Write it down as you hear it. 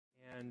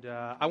And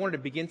I wanted to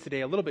begin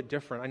today a little bit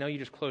different. I know you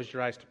just closed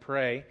your eyes to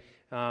pray,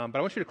 but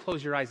I want you to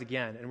close your eyes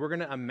again, and we're going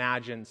to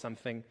imagine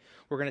something.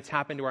 We're going to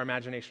tap into our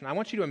imagination. I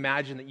want you to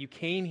imagine that you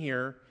came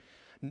here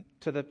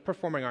to the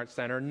Performing Arts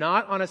Center,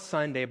 not on a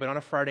Sunday, but on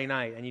a Friday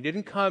night, and you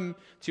didn't come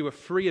to a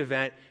free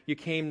event. You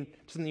came to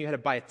something you had to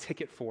buy a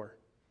ticket for.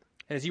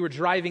 And as you were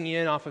driving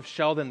in off of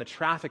Sheldon, the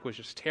traffic was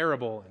just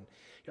terrible, and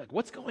you're like,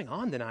 what's going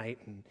on tonight?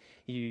 And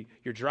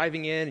you're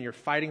driving in, and you're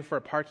fighting for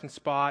a parking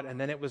spot, and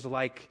then it was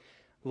like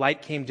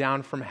light came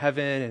down from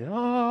heaven,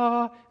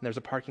 and there's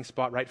a parking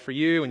spot right for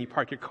you, and you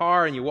park your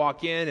car, and you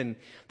walk in, and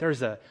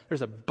there's a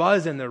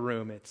buzz in the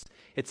room.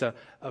 It's a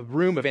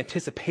room of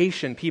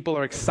anticipation. People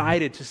are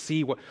excited to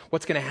see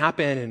what's going to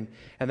happen,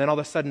 and then all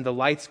of a sudden the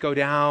lights go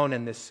down,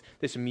 and this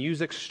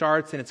music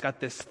starts, and it's got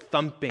this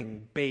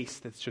thumping bass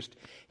that's just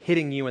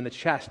hitting you in the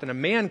chest, and a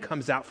man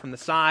comes out from the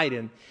side,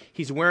 and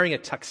he's wearing a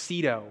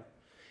tuxedo,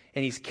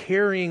 and he's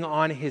carrying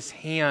on his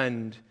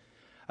hand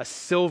a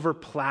silver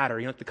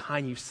platter, like the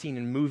kind you've seen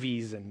in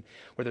movies and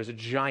where there's a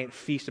giant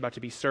feast about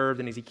to be served.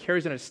 And as he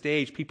carries it on a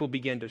stage, people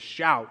begin to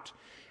shout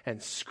and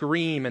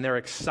scream, and they're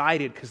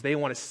excited because they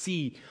want to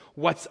see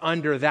what's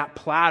under that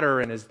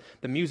platter. And as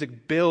the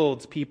music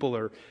builds, people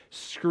are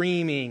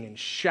screaming and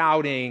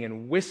shouting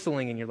and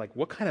whistling, and you're like,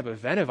 what kind of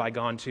event have I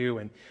gone to?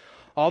 And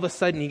all of a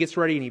sudden he gets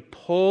ready and he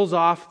pulls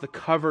off the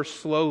cover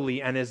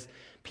slowly, and as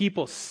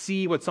people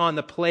see what's on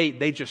the plate,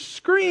 they just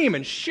scream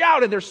and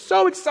shout, and they're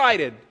so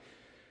excited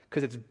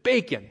because it's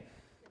bacon.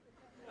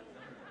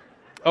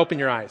 Open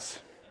your eyes.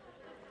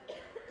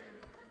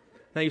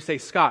 Now you say,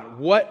 Scott,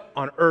 what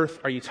on earth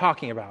are you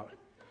talking about?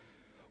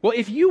 Well,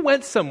 if you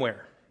went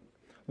somewhere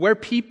where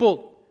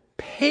people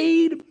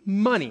paid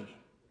money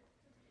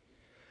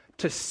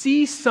to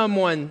see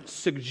someone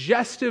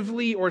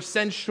suggestively or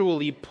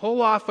sensually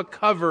pull off a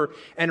cover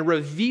and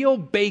reveal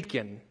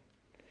bacon,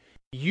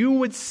 you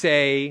would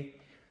say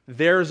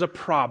there's a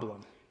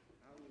problem.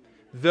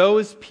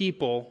 Those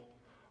people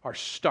are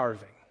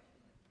starving.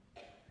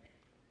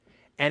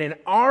 And in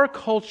our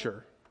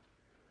culture,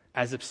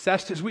 as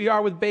obsessed as we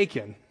are with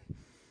bacon,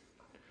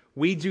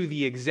 we do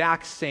the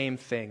exact same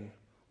thing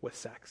with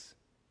sex.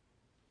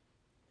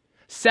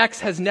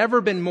 Sex has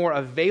never been more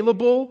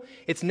available,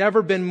 it's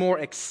never been more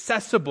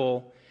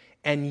accessible,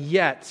 and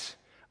yet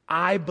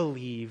I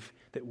believe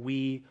that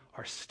we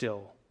are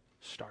still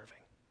starving.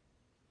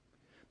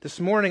 This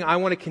morning, I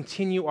want to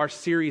continue our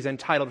series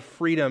entitled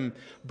Freedom,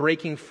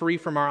 Breaking Free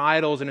from Our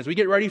Idols. And as we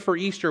get ready for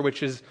Easter,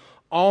 which is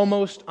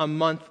almost a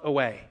month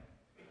away,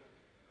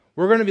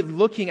 we're going to be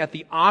looking at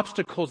the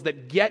obstacles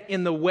that get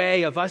in the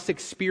way of us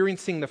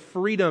experiencing the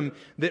freedom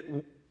that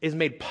is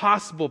made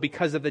possible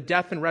because of the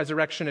death and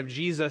resurrection of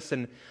Jesus.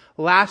 And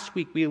last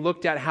week we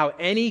looked at how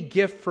any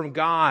gift from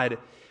God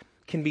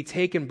can be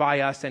taken by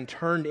us and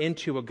turned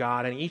into a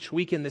God. And each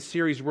week in this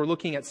series we're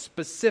looking at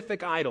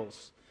specific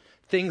idols,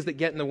 things that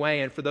get in the way.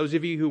 And for those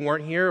of you who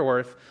weren't here, or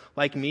if,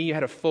 like me, you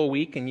had a full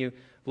week and you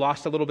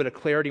lost a little bit of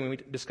clarity when we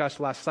discussed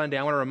last Sunday,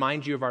 I want to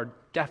remind you of our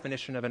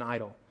definition of an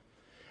idol.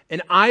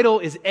 An idol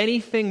is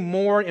anything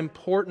more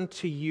important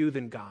to you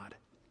than God.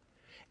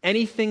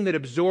 Anything that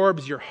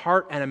absorbs your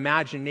heart and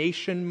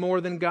imagination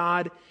more than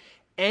God.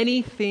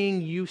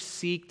 Anything you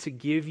seek to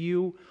give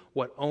you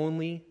what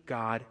only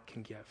God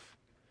can give.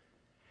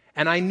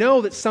 And I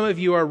know that some of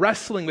you are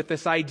wrestling with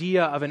this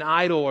idea of an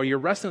idol, or you're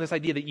wrestling with this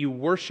idea that you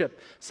worship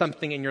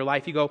something in your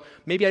life. You go,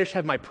 maybe I just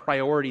have my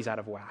priorities out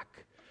of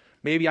whack.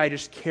 Maybe I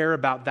just care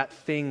about that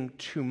thing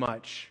too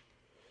much.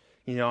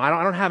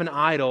 I don't have an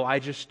idol. I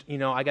just,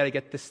 I got to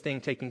get this thing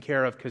taken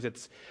care of because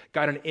it's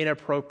got an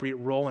inappropriate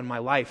role in my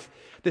life.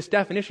 This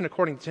definition,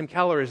 according to Tim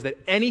Keller, is that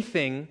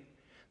anything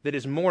that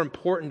is more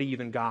important to you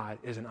than God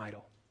is an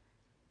idol.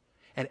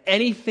 And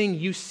anything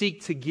you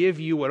seek to give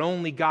you what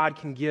only God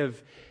can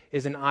give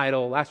is an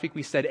idol. Last week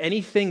we said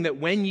anything that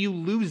when you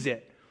lose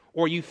it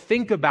or you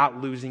think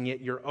about losing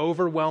it, you're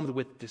overwhelmed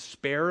with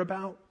despair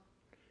about.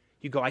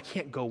 You go, I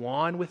can't go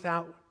on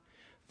without.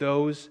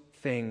 Those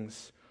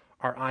things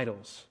are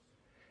idols.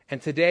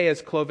 And today,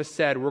 as Clovis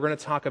said, we're going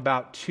to talk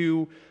about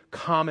two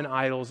common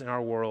idols in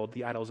our world,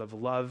 the idols of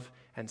love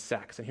and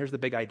sex. And here's the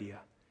big idea.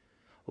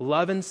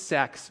 Love and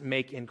sex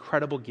make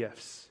incredible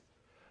gifts,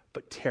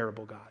 but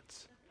terrible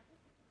gods.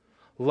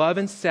 Love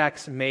and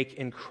sex make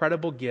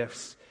incredible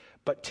gifts,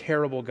 but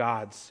terrible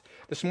gods.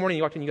 This morning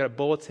you walked in, you got a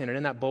bulletin, and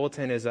in that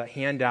bulletin is a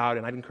handout,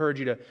 and I'd encourage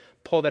you to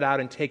pull that out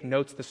and take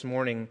notes this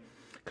morning,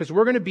 because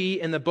we're going to be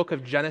in the book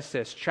of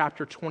Genesis,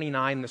 chapter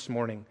 29 this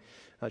morning.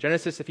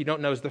 Genesis, if you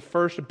don't know, is the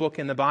first book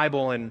in the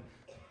Bible, and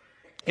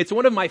it's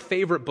one of my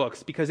favorite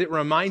books because it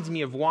reminds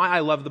me of why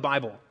I love the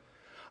Bible.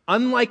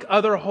 Unlike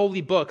other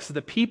holy books,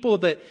 the people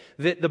that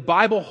the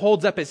Bible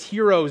holds up as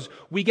heroes,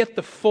 we get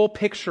the full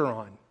picture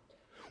on.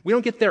 We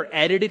don't get their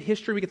edited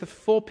history, we get the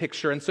full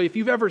picture. And so if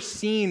you've ever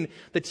seen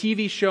the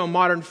TV show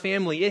Modern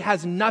Family, it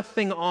has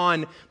nothing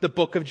on the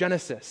book of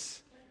Genesis.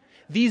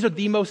 These are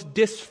the most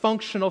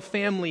dysfunctional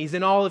families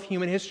in all of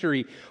human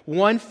history.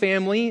 One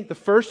family, the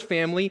first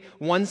family,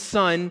 one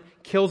son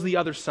kills the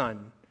other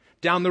son.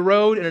 Down the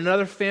road, in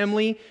another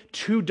family,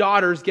 two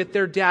daughters get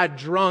their dad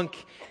drunk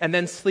and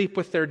then sleep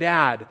with their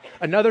dad.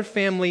 Another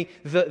family,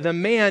 the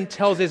man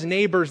tells his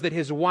neighbors that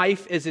his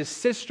wife is his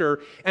sister,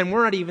 and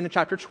we're not even in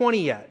chapter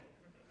 20 yet.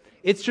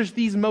 It's just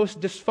these most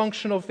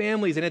dysfunctional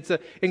families, and it's an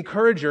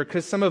encourager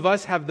because some of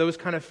us have those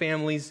kind of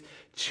families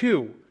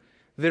too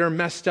that are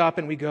messed up,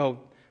 and we go,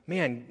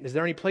 man, is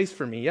there any place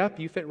for me? Yep,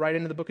 you fit right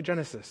into the book of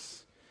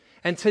Genesis.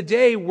 And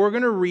today we're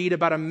going to read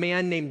about a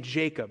man named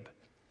Jacob.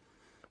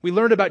 We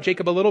learned about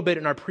Jacob a little bit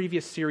in our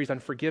previous series on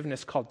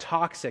forgiveness called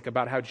Toxic,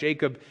 about how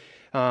Jacob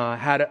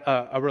had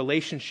a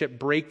relationship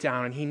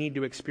breakdown and he needed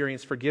to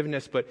experience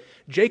forgiveness. But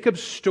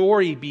Jacob's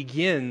story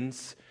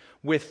begins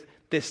with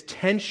this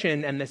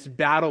tension and this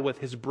battle with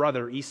his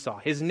brother Esau.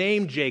 His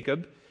name,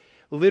 Jacob,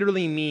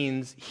 literally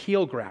means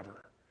heel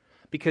grabber,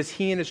 because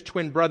he and his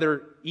twin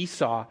brother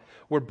Esau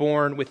were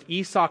born with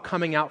Esau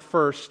coming out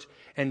first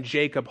and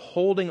Jacob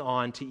holding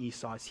on to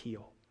Esau's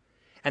heel.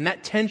 And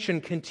that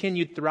tension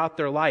continued throughout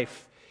their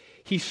life.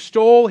 He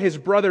stole his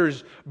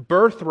brother's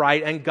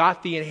birthright and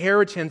got the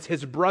inheritance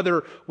his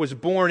brother was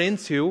born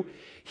into.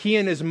 He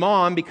and his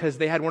mom, because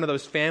they had one of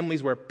those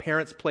families where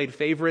parents played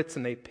favorites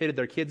and they pitted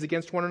their kids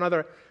against one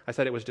another. I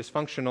said it was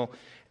dysfunctional.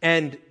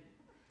 And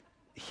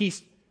he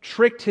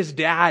tricked his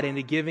dad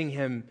into giving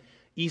him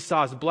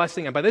Esau's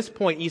blessing. And by this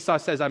point, Esau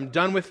says, I'm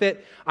done with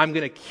it. I'm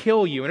going to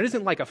kill you. And it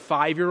isn't like a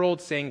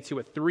 5-year-old saying to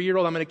a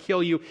 3-year-old, I'm going to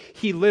kill you.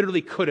 He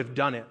literally could have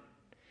done it.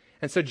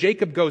 And so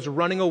Jacob goes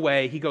running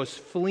away. He goes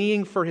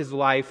fleeing for his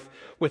life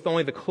with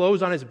only the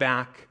clothes on his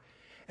back.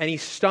 And he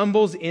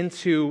stumbles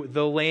into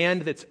the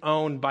land that's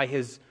owned by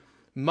his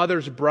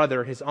mother's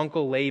brother, his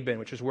uncle Laban,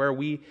 which is where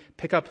we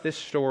pick up this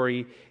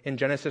story in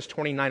Genesis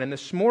 29. And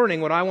this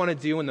morning, what I want to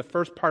do in the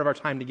first part of our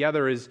time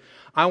together is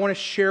I want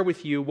to share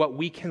with you what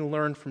we can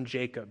learn from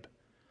Jacob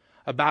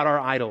about our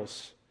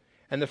idols.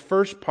 And the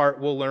first part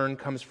we'll learn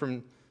comes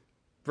from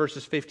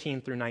verses 15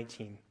 through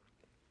 19.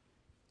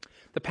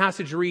 The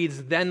passage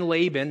reads, Then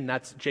Laban,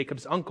 that's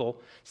Jacob's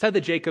uncle, said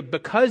to Jacob,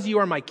 Because you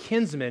are my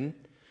kinsman,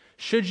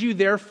 should you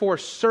therefore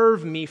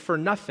serve me for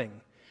nothing?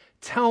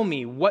 Tell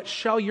me, what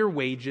shall your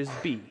wages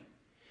be?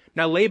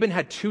 Now Laban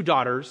had 2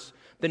 daughters.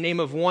 The name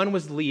of one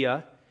was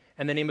Leah,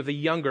 and the name of the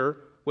younger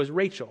was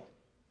Rachel.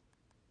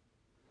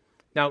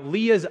 Now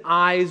Leah's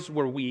eyes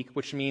were weak,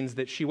 which means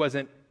that she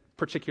wasn't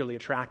particularly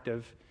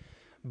attractive.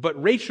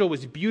 But Rachel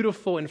was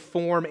beautiful in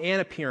form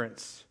and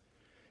appearance.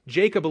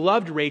 Jacob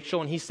loved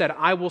Rachel, and he said,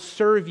 I will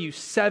serve you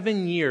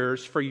 7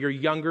 years for your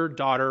younger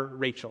daughter,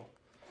 Rachel.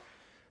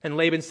 And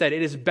Laban said,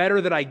 It is better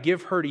that I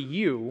give her to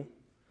you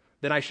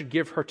than I should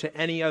give her to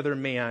any other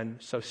man,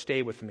 so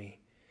stay with me.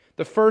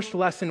 The first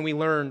lesson we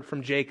learn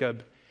from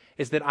Jacob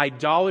is that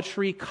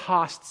idolatry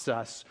costs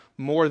us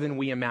more than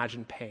we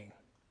imagined paying.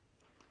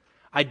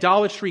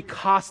 Idolatry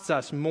costs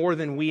us more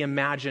than we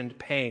imagined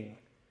paying.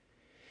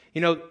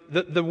 You know,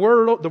 the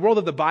world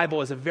of the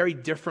Bible is a very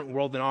different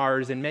world than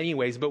ours in many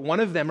ways, but one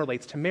of them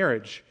relates to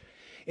marriage.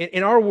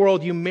 In our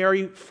world, you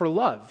marry for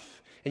love.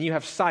 And you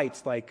have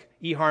sites like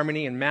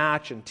eHarmony and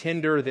Match and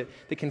Tinder that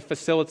can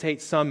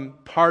facilitate some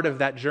part of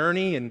that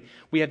journey. And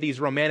we have these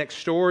romantic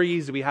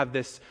stories. We have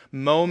this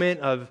moment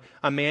of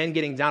a man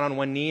getting down on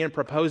one knee and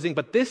proposing.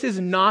 But this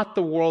is not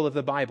the world of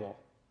the Bible.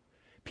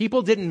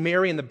 People didn't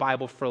marry in the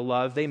Bible for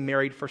love. They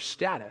married for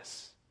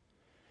status.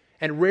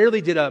 And rarely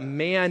did a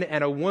man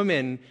and a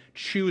woman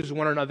choose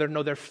one another.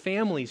 No, their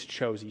families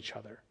chose each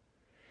other.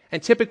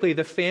 And typically,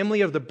 the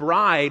family of the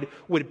bride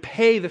would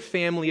pay the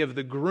family of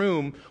the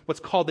groom what's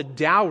called a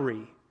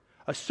dowry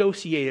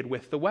associated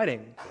with the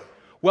wedding.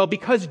 Well,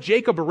 because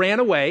Jacob ran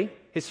away,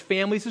 his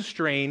family's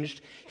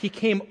estranged, he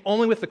came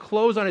only with the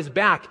clothes on his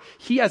back.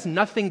 He has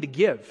nothing to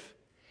give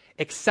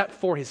except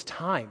for his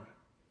time.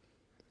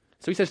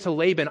 So he says to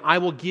Laban, I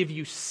will give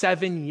you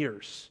 7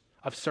 years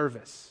of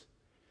service.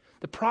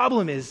 The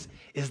problem is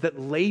that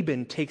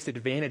Laban takes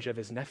advantage of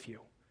his nephew,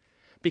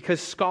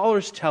 because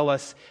scholars tell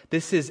us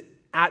this is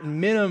at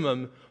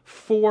minimum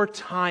 4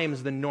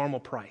 times the normal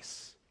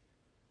price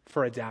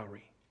for a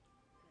dowry.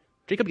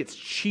 Jacob gets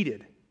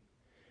cheated.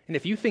 And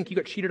if you think you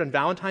got cheated on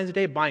Valentine's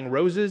Day buying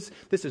roses,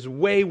 this is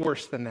way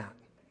worse than that.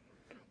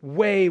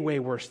 Way, way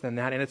worse than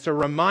that. And it's a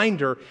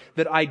reminder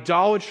that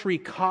idolatry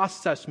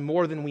costs us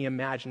more than we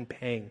imagine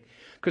paying.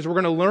 Because we're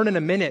going to learn in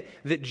a minute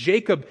that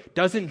Jacob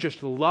doesn't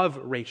just love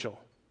Rachel,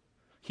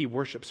 he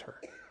worships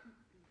her.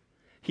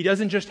 He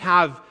doesn't just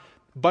have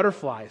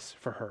butterflies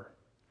for her.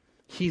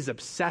 He's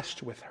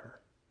obsessed with her.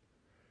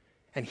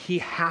 And he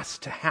has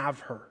to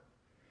have her.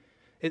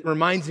 It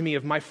reminds me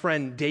of my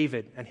friend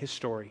David and his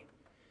story.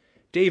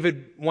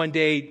 David one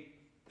day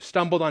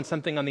stumbled on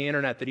something on the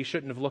internet that he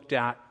shouldn't have looked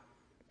at,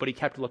 but he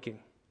kept looking.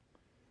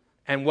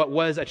 And what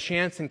was a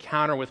chance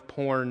encounter with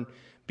porn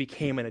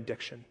became an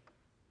addiction.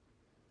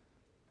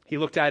 He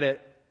looked at it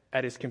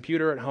at his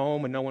computer at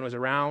home when no one was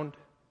around.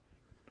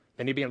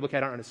 Then he began to look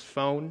at it on his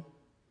phone.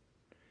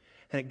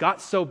 And it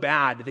got so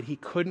bad that he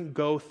couldn't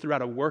go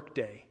throughout a work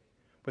day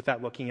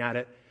without looking at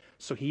it,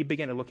 so he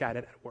began to look at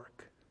it at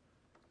work.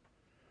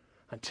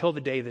 Until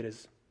the day that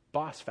his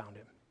boss found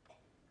him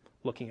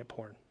looking at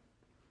porn.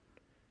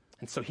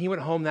 And so he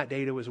went home that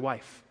day to his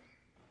wife,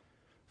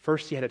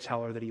 First, he had to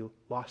tell her that he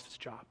lost his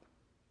job.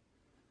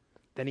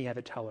 Then he had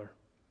to tell her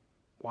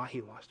why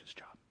he lost his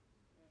job.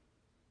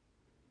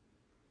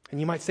 And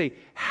you might say,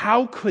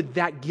 how could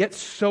that get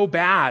so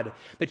bad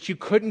that you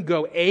couldn't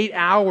go 8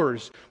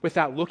 hours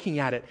without looking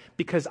at it?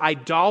 Because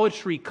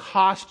idolatry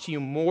costs you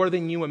more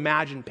than you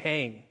imagine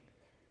paying.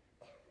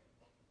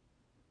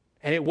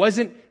 And it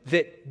wasn't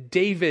that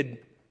David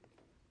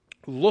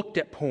looked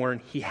at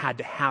porn, he had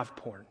to have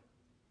porn.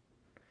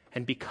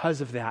 And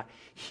because of that,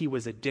 he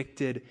was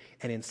addicted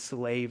and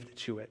enslaved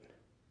to it.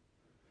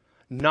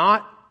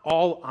 Not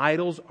all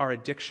idols are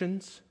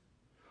addictions,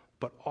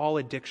 but all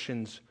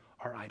addictions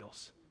are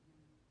idols.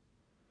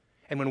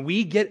 And when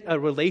we get a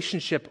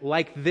relationship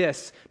like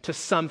this to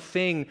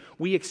something,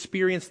 we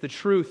experience the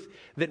truth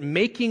that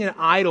making an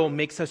idol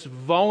makes us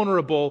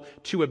vulnerable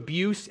to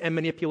abuse and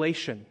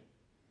manipulation.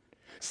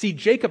 See,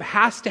 Jacob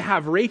has to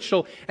have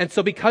Rachel, and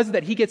so because of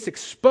that, he gets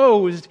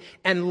exposed,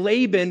 and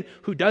Laban,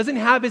 who doesn't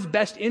have his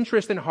best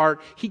interest in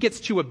heart, he gets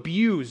to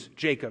abuse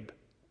Jacob.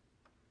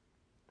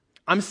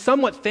 I'm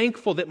somewhat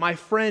thankful that my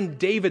friend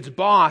David's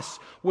boss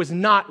was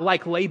not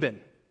like Laban.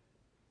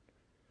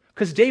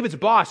 Because David's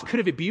boss could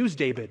have abused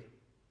David.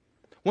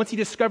 Once he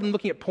discovered him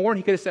looking at porn,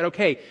 he could have said,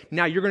 okay,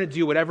 now you're going to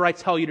do whatever I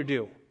tell you to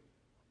do,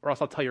 or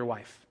else I'll tell your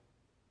wife.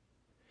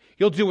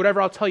 You'll do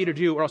whatever I'll tell you to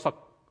do, or else I'll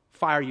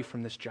fire you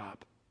from this job.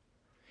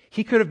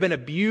 He could have been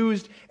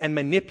abused and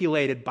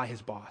manipulated by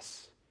his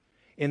boss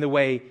in the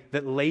way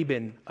that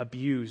Laban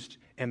abused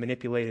and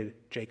manipulated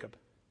Jacob.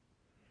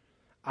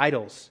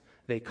 Idols,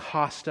 they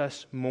cost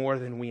us more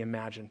than we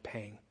imagine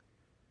paying.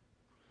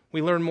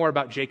 We learn more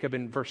about Jacob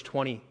in verse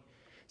 20. It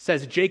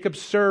says, Jacob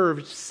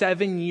served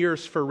 7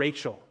 years for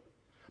Rachel,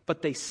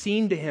 but they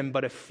seemed to him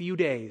but a few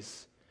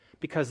days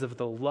because of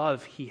the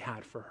love he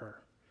had for her.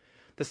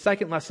 The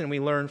second lesson we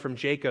learn from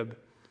Jacob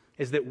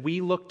is that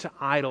we look to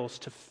idols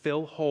to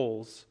fill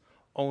holes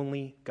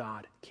only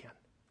God can.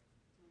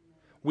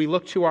 We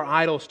look to our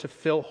idols to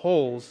fill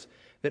holes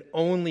that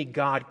only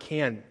God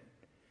can.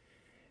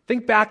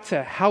 Think back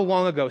to how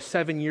long ago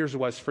 7 years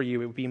was for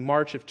you. It would be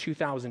March of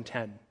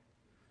 2010.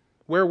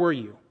 Where were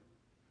you?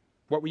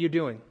 What were you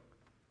doing?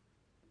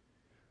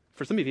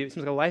 For some of you, it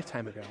seems like a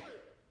lifetime ago.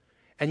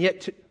 And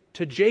yet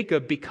to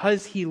Jacob,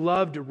 because he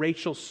loved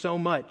Rachel so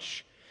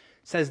much,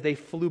 says they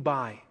flew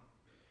by.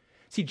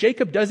 See,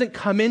 Jacob doesn't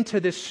come into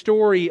this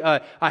story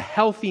a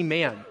healthy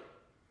man.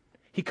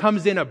 He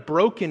comes in a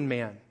broken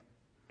man.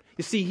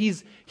 You see,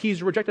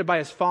 he's rejected by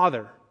his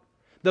father.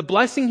 The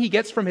blessing he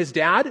gets from his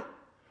dad,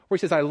 where he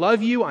says, I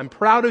love you, I'm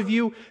proud of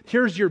you,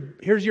 here's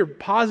your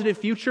positive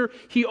future,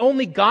 he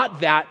only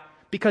got that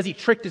because he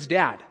tricked his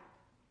dad.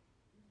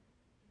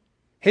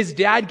 His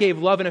dad gave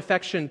love and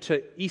affection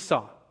to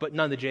Esau, but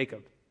none to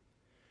Jacob.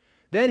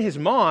 Then his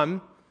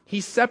mom,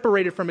 he's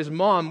separated from his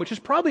mom, which is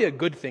probably a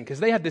good thing, because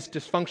they have this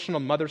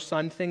dysfunctional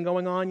mother-son thing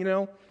going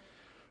on,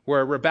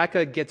 where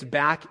Rebekah gets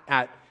back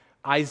at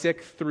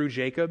Isaac through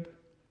Jacob.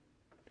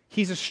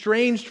 He's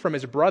estranged from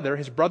his brother.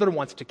 His brother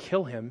wants to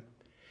kill him.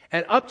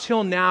 And up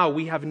till now,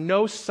 we have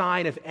no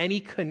sign of any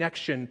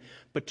connection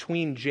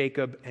between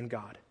Jacob and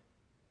God.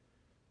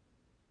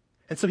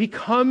 And so he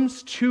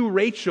comes to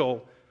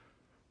Rachel,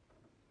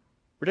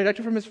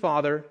 rejected from his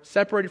father,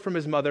 separated from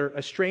his mother,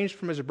 estranged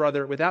from his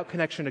brother, without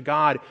connection to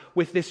God,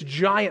 with this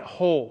giant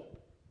hole.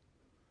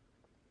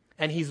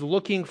 And he's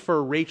looking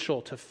for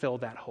Rachel to fill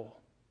that hole.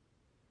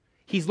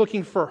 He's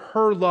looking for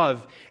her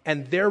love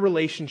and their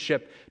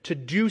relationship to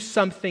do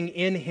something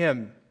in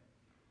him.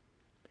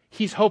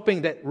 He's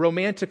hoping that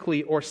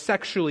romantically or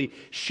sexually,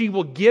 she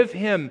will give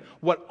him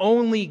what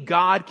only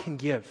God can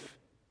give.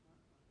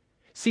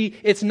 See,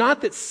 it's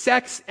not that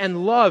sex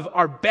and love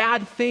are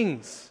bad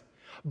things,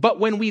 but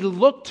when we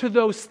look to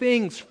those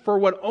things for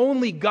what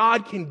only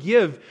God can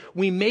give,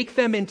 we make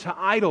them into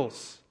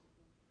idols.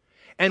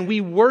 And we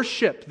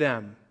worship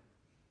them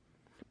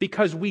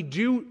because we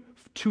do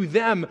to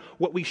them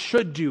what we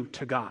should do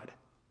to God.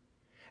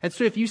 And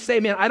so if you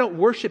say, man, I don't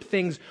worship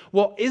things,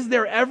 well, is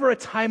there ever a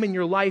time in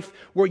your life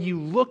where you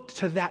looked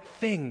to that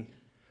thing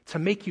to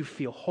make you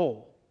feel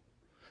whole,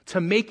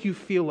 to make you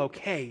feel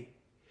okay,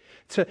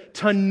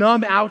 to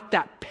numb out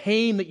that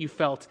pain that you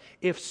felt?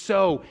 If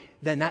so,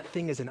 then that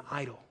thing is an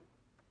idol.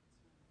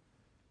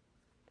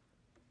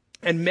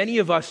 And many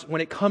of us, when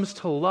it comes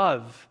to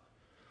love,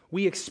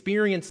 we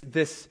experience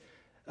this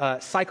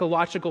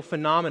psychological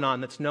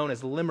phenomenon that's known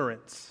as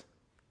limerence.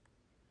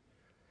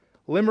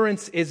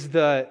 Limerence is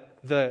the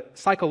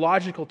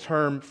psychological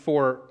term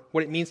for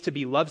what it means to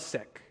be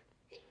lovesick.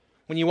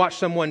 When you watch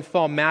someone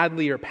fall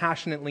madly or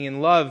passionately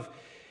in love,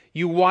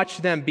 you watch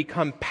them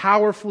become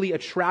powerfully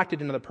attracted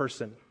to another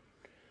person.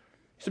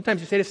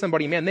 Sometimes you say to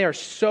somebody, man, they are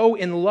so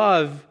in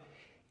love,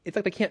 it's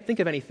like they can't think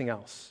of anything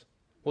else.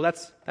 Well,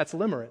 that's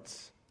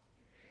limerence.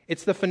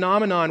 It's the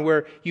phenomenon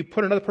where you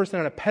put another person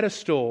on a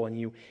pedestal and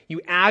you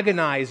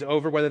agonize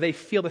over whether they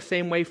feel the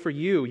same way for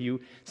you.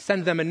 You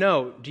send them a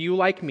note. Do you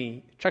like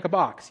me? Check a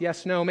box.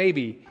 Yes, no,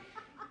 maybe.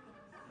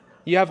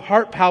 You have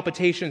heart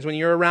palpitations when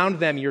you're around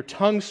them. Your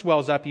tongue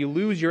swells up. You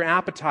lose your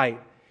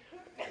appetite.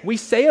 We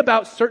say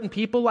about certain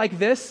people like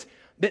this,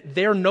 that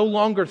they're no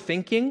longer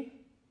thinking.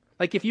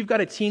 Like if you've got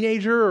a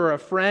teenager or a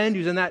friend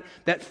who's in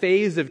that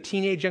phase of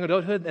teenage young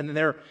adulthood and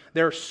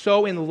they're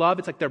so in love,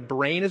 it's like their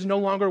brain is no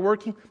longer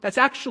working. That's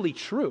actually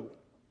true.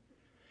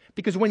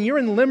 Because when you're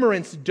in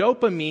limerence,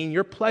 dopamine,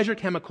 your pleasure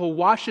chemical,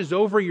 washes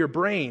over your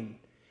brain.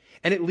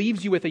 And it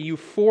leaves you with a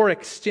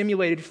euphoric,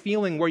 stimulated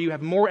feeling where you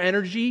have more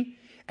energy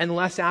and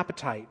less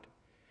appetite.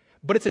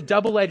 But it's a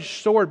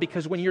double-edged sword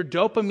because when your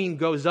dopamine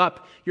goes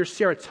up, your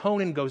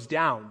serotonin goes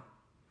down.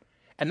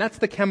 And that's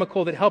the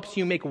chemical that helps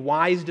you make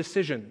wise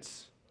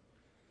decisions.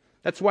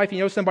 That's why if you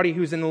know somebody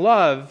who's in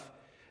love,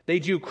 they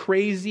do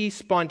crazy,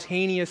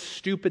 spontaneous,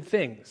 stupid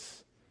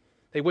things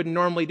they wouldn't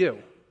normally do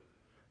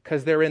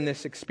because they're in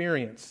this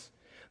experience.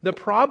 The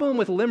problem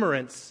with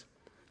limerence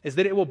is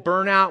that it will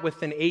burn out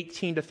within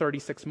 18 to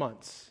 36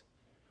 months.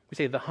 We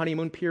say the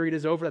honeymoon period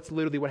is over. That's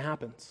literally what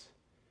happens.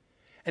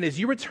 And as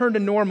you return to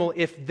normal,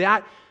 if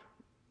that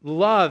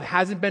love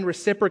hasn't been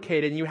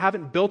reciprocated and you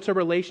haven't built a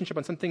relationship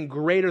on something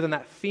greater than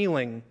that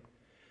feeling,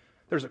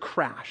 there's a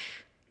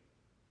crash.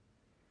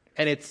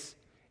 And it's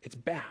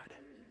bad.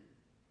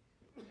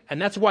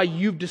 And that's why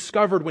you've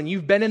discovered when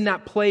you've been in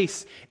that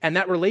place and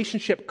that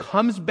relationship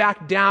comes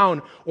back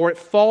down or it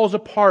falls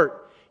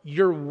apart,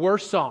 you're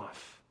worse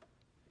off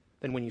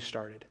than when you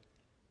started.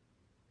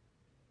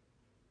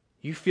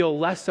 You feel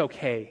less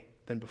okay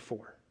than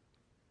before.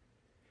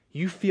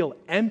 You feel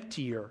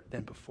emptier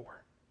than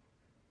before.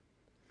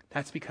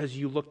 That's because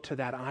you look to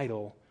that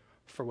idol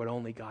for what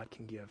only God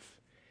can give.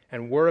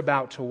 And we're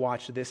about to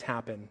watch this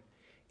happen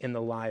in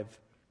the life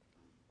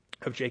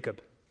of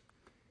Jacob.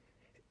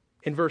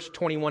 In verse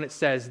 21 it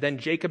says, "Then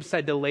Jacob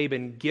said to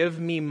Laban, 'Give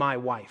me my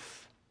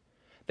wife,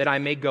 that I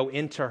may go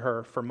into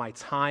her, for my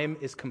time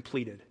is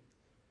completed.'"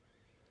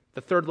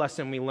 The third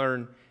lesson we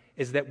learn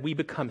is that we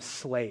become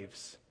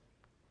slaves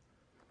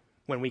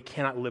when we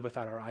cannot live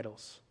without our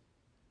idols.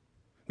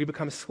 We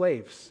become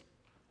slaves.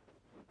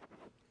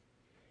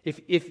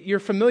 If you're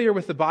familiar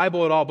with the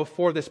Bible at all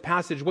before this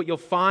passage, what you'll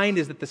find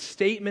is that the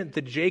statement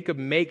that Jacob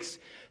makes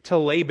to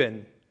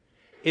Laban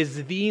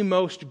is the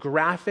most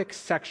graphic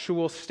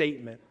sexual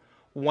statement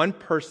one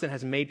person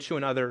has made to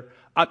another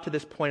up to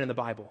this point in the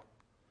Bible.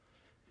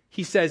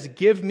 He says,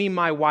 "Give me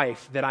my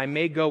wife that I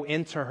may go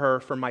into her,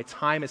 for my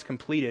time is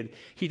completed."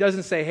 He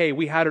doesn't say, "Hey,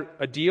 we had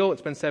a deal.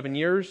 It's been 7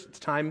 years. It's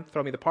time.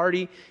 Throw me the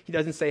party." He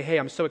doesn't say, "Hey,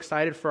 I'm so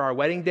excited for our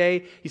wedding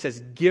day." He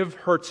says, "Give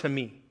her to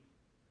me,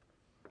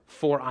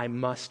 for I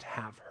must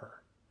have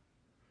her."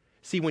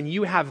 See, when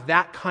you have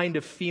that kind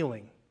of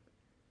feeling,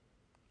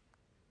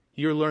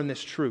 you learn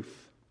this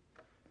truth,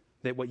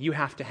 that what you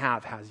have to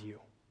have has you.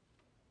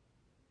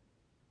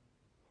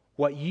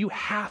 What you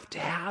have to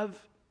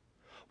have,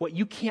 what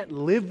you can't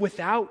live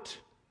without,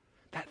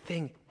 that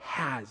thing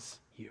has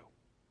you.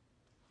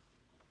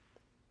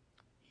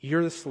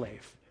 You're the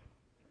slave.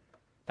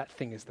 That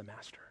thing is the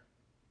master.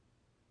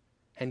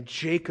 And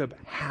Jacob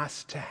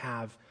has to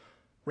have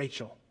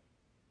Rachel.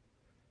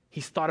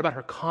 He's thought about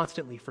her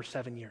constantly for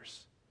 7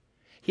 years.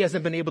 He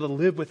hasn't been able to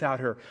live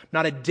without her.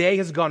 Not a day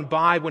has gone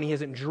by when he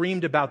hasn't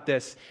dreamed about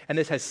this, and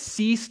this has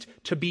ceased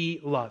to be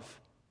love.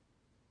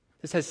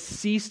 This has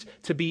ceased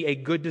to be a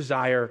good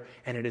desire,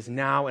 and it is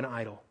now an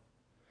idol.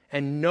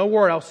 And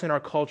nowhere else in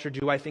our culture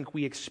do I think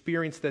we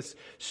experience this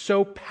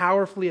so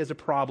powerfully as a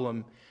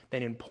problem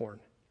than in porn.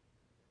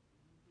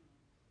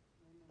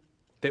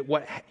 That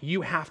what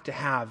you have to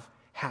have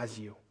has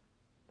you.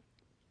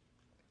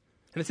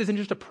 And this isn't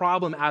just a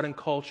problem out in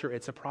culture,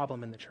 it's a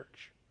problem in the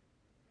church.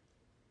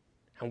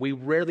 And we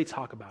rarely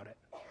talk about it.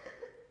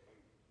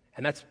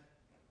 And that's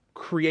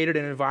created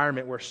an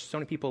environment where so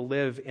many people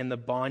live in the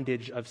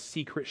bondage of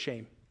secret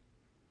shame.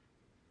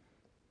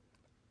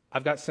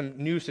 I've got some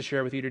news to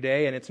share with you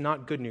today, and it's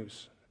not good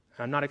news.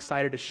 I'm not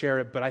excited to share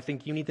it, but I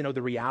think you need to know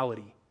the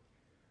reality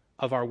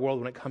of our world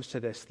when it comes to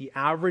this. The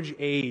average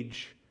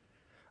age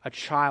a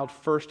child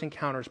first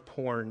encounters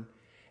porn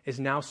is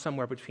now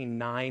somewhere between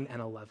 9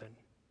 and 11.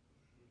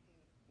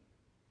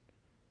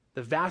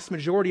 The vast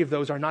majority of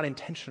those are not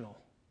intentional.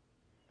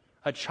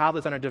 A child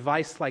is on a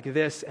device like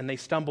this and they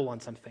stumble on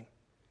something.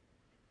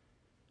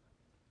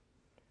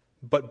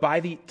 But by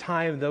the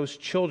time those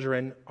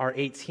children are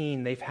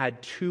 18, they've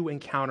had 2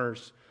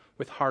 encounters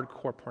with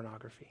hardcore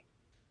pornography.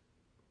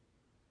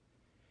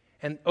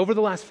 And over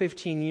the last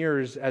 15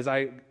 years, as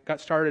I got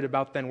started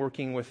about then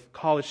working with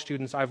college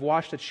students, I've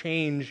watched a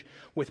change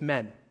with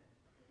men.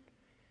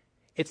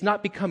 It's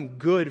not become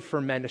good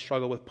for men to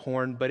struggle with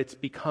porn, but it's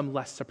become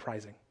less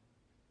surprising.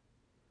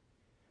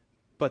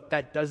 But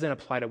that doesn't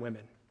apply to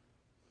women.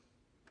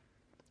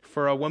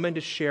 For a woman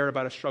to share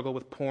about a struggle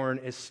with porn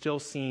is still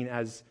seen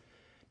as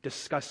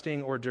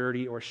disgusting or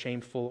dirty or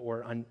shameful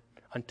or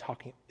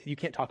untalking. You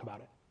can't talk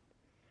about it.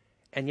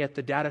 And yet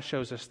the data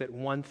shows us that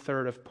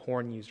 1/3 of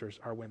porn users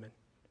are women.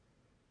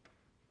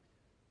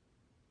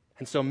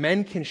 And so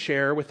men can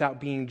share without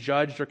being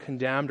judged or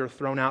condemned or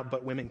thrown out,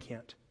 but women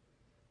can't.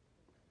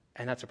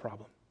 And that's a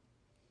problem.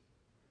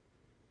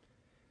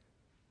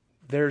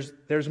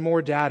 There's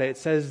more data. It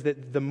says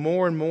that the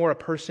more and more a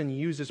person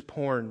uses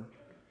porn,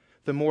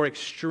 the more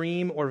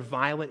extreme or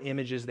violent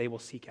images they will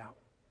seek out.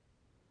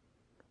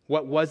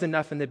 What was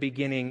enough in the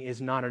beginning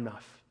is not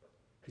enough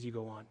as you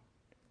go on.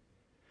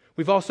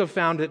 We've also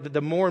found that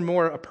the more and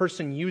more a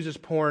person uses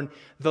porn,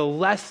 the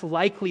less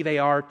likely they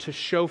are to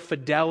show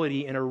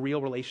fidelity in a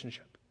real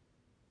relationship.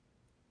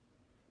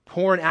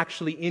 Porn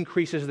actually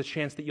increases the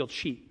chance that you'll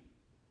cheat.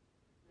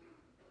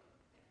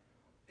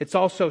 It's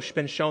also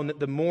been shown that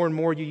the more and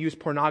more you use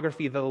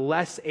pornography, the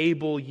less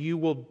able you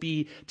will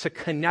be to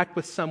connect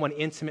with someone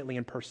intimately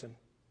in person.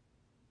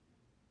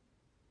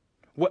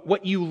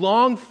 What you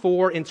long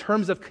for in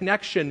terms of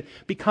connection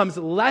becomes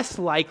less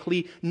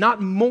likely,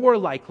 not more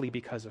likely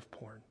because of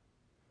porn.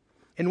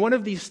 In one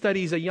of these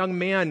studies, a young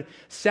man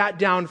sat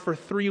down for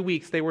 3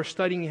 weeks. They were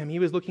studying him. He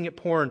was looking at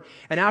porn.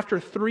 And after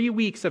 3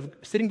 weeks of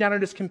sitting down at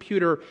his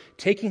computer,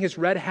 taking his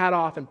red hat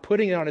off and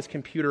putting it on his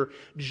computer,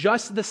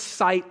 just the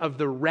sight of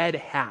the red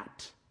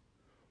hat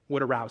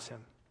would arouse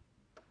him.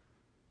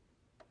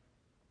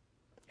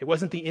 It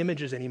wasn't the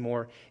images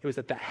anymore. It was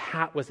that the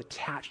hat was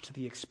attached to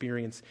the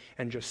experience,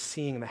 and just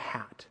seeing the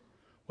hat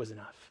was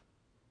enough.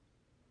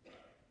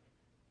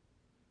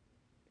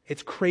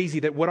 It's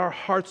crazy that what our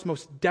hearts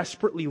most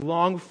desperately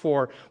long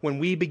for when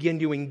we begin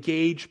to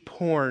engage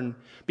porn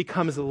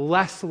becomes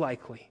less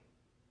likely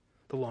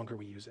the longer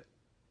we use it.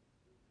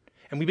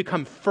 And we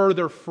become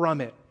further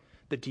from it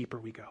the deeper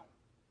we go.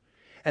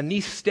 And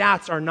these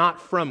stats are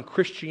not from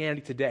Christianity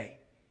Today.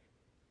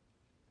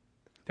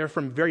 They're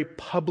from very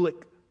public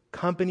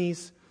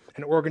companies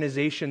and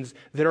organizations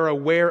that are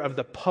aware of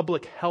the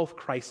public health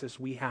crisis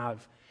we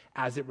have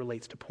as it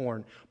relates to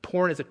porn.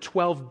 Porn is a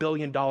 $12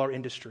 billion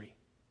industry.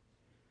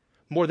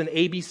 More than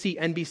ABC,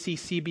 NBC,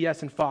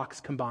 CBS, and Fox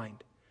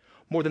combined.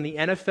 More than the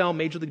NFL,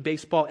 Major League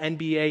Baseball,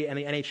 NBA, and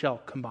the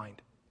NHL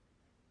combined.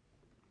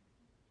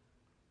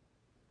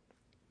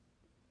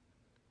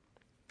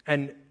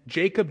 And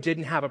Jacob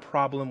didn't have a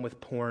problem with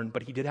porn,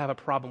 but he did have a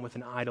problem with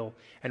an idol.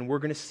 And we're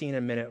going to see in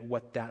a minute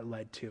what that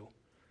led to,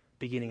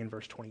 beginning in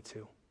verse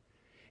 22.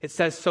 It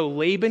says, "So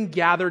Laban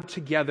gathered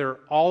together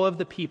all of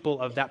the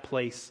people of that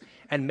place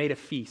and made a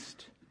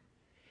feast.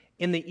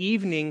 In the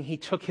evening, he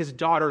took his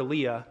daughter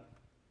Leah,"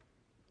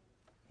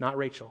 not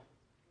Rachel,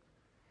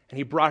 "and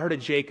he brought her to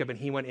Jacob, and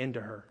he went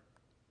into her.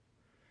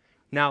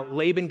 Now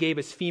Laban gave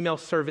his female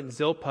servant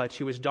Zilpah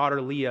to his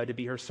daughter Leah to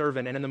be her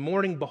servant. And in the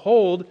morning,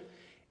 behold,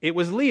 it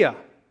was Leah."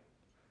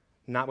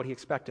 Not what he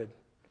expected.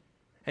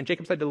 "And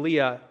Jacob said to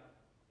Leah,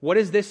 'What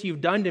is this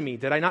you've done to me?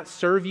 Did I not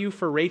serve you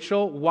for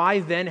Rachel? Why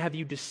then have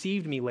you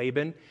deceived me,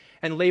 Laban?'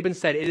 And Laban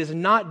said, 'It is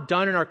not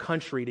done in our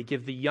country to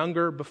give the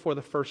younger before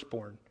the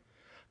firstborn.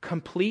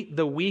 Complete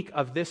the week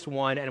of this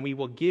one, and we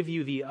will give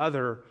you the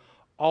other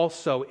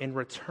also in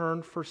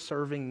return for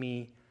serving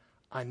me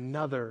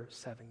another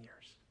 7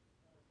 years.'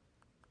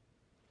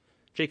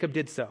 Jacob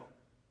did so,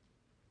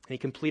 and he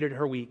completed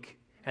her week.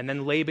 And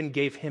then Laban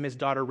gave him his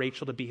daughter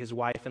Rachel to be his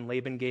wife, and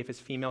Laban gave his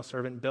female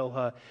servant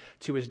Bilhah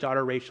to his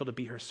daughter Rachel to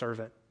be her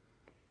servant.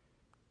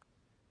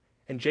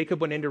 And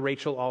Jacob went into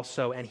Rachel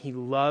also, and he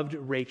loved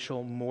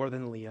Rachel more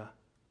than Leah,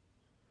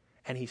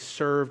 and he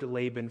served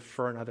Laban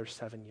for another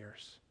 7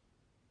 years."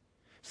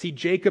 See,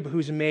 Jacob,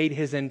 who's made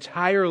his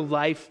entire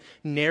life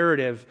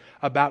narrative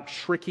about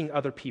tricking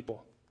other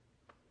people,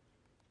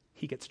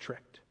 he gets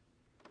tricked.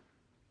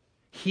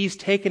 He's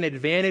taken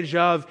advantage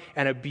of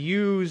and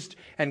abused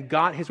and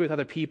got his way with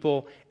other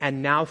people,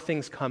 and now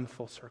things come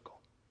full circle.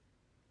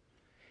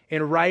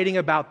 In writing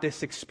about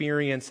this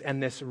experience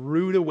and this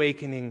rude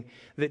awakening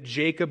that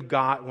Jacob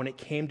got when it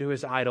came to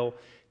his idol,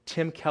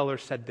 Tim Keller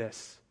said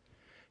this.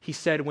 He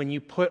said, "When you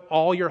put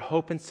all your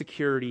hope and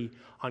security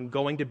on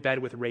going to bed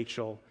with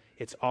Rachel,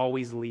 it's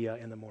always Leah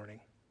in the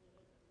morning."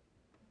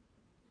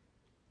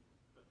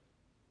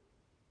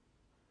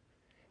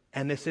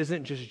 And this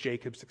isn't just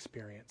Jacob's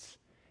experience,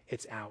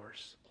 it's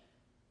ours.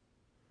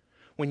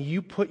 When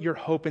you put your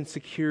hope and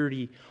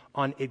security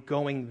on it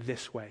going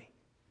this way,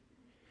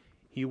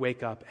 you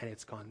wake up and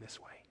it's gone this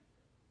way.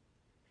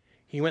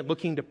 You went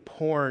looking to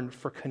porn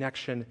for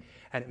connection,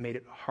 and it made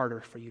it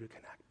harder for you to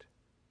connect.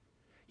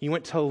 You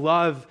went to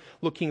love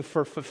looking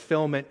for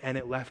fulfillment, and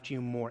it left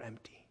you more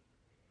empty.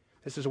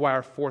 This is why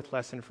our fourth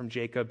lesson from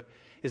Jacob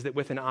is that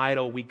with an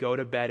idol, we go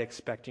to bed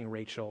expecting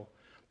Rachel,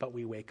 but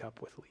we wake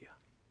up with Leah.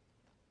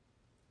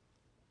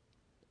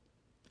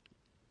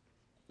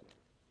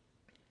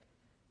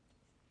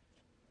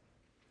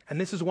 And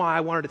this is why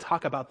I wanted to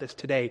talk about this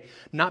today.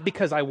 Not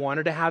because I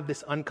wanted to have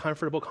this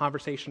uncomfortable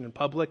conversation in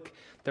public.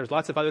 There's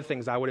lots of other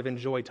things I would have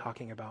enjoyed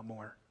talking about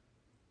more.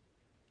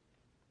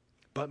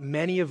 But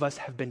many of us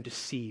have been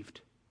deceived.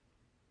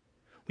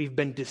 We've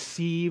been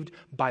deceived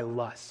by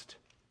lust.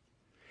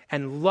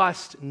 And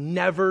lust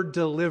never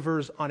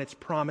delivers on its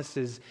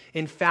promises.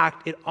 In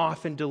fact, it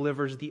often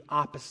delivers the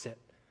opposite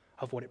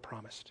of what it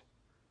promised.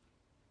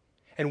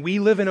 And we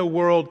live in a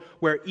world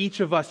where each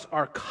of us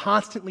are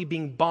constantly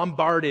being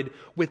bombarded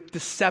with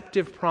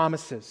deceptive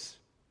promises.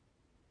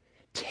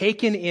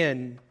 Taken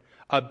in,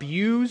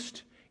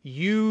 abused,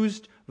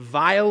 used,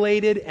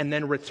 violated, and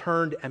then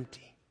returned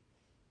empty.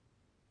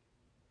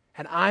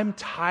 And I'm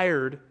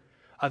tired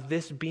of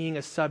this being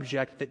a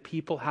subject that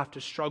people have to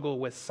struggle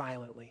with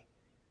silently.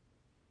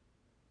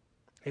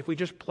 If we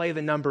just play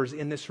the numbers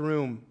in this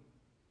room,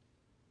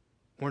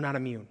 we're not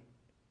immune.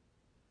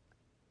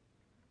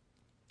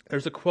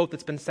 There's a quote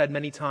that's been said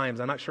many times.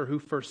 I'm not sure who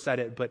first said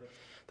it, but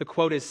the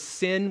quote is,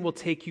 "Sin will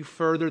take you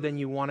further than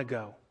you want to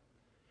go.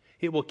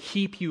 It will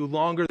keep you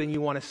longer than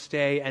you want to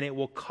stay, and it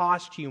will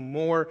cost you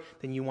more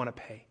than you want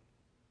to pay."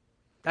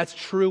 That's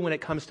true when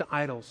it comes to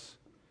idols.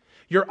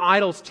 Your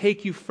idols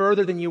take you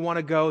further than you want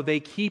to go, they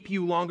keep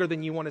you longer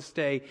than you want to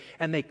stay,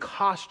 and they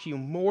cost you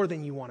more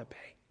than you want to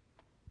pay.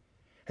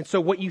 And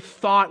so what you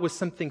thought was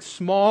something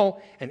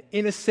small and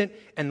innocent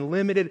and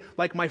limited,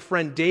 like my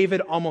friend David,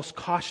 almost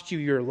cost you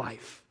your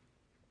life.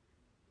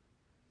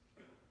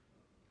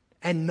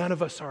 And none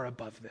of us are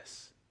above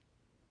this.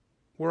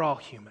 We're all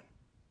human.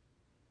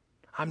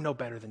 I'm no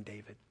better than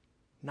David.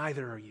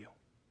 Neither are you.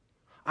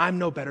 I'm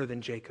no better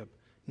than Jacob.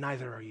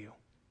 Neither are you.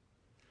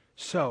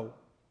 So,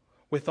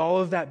 with all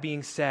of that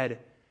being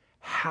said,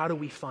 how do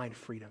we find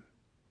freedom?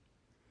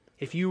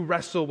 If you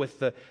wrestle with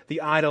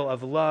the idol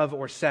of love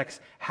or sex,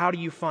 how do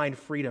you find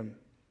freedom?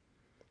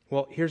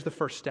 Well, here's the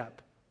first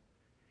step.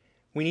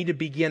 We need to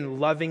begin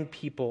loving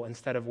people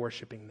instead of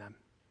worshiping them.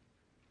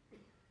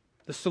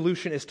 The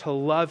solution is to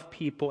love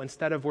people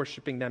instead of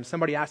worshiping them.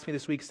 Somebody asked me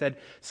this week, said,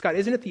 "Scott,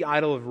 isn't it the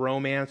idol of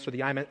romance or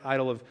the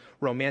idol of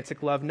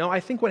romantic love?" No, I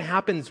think what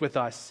happens with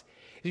us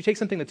is you take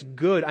something that's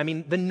good. I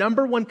mean, the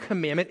number one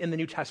commandment in the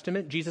New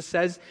Testament, Jesus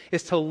says,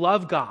 is to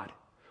love God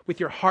with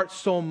your heart,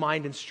 soul,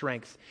 mind, and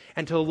strength,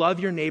 and to love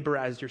your neighbor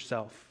as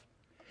yourself.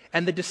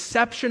 And the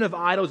deception of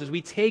idols is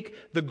we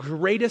take the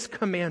greatest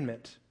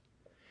commandment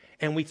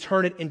and we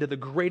turn it into the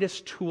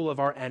greatest tool of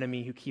our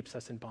enemy who keeps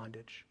us in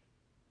bondage.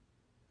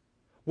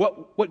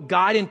 What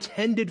God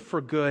intended for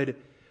good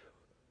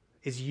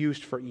is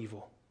used for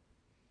evil.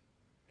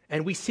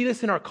 And we see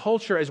this in our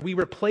culture as we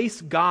replace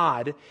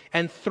God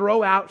and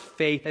throw out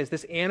faith as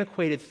this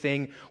antiquated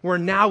thing. We're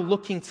now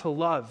looking to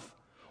love.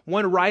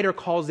 One writer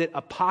calls it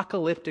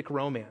apocalyptic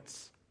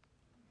romance.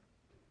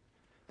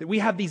 That we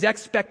have these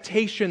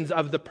expectations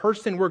of the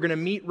person we're going to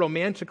meet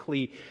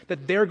romantically,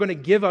 that they're going to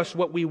give us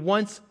what we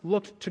once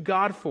looked to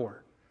God for.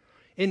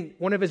 In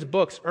one of his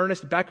books,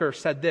 Ernest Becker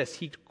said this.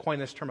 He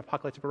coined this term,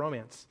 apocalyptic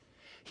romance.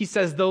 He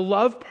says, "The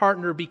love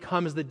partner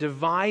becomes the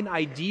divine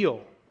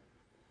ideal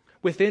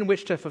within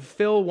which to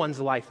fulfill one's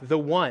life, the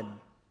one.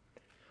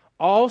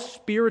 All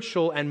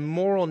spiritual and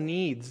moral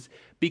needs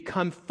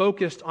become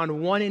focused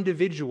on one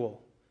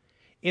individual.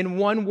 In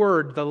one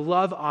word, the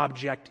love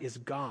object is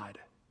God.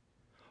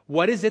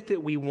 What is it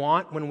that we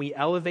want when we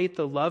elevate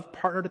the love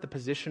partner to the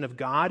position of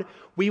God?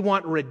 We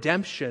want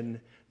redemption,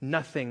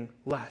 nothing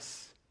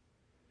less."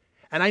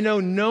 And I know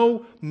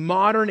no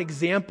modern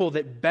example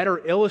that better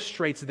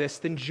illustrates this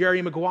than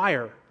Jerry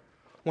Maguire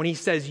when he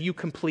says, "You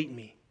complete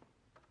me."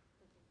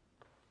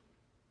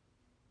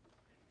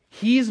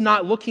 He's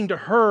not looking to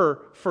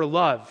her for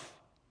love.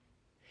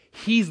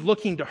 He's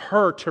looking to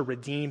her to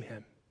redeem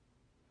him.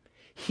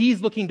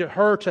 He's looking to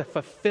her to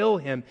fulfill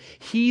him.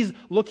 He's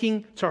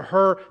looking to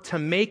her to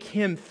make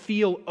him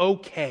feel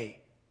okay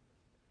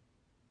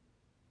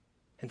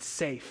and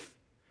safe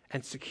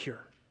and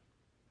secure.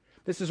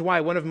 This is why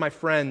one of my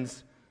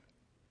friends,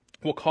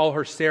 we'll call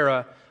her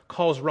Sarah,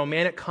 calls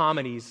romantic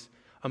comedies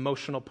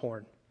emotional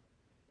porn.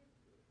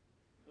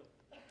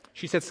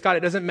 She said, "Scott,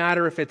 it doesn't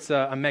matter if it's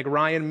a Meg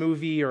Ryan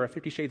movie or a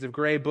 50 Shades of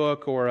Grey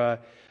book or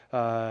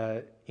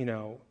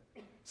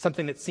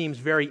something that seems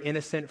very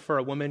innocent for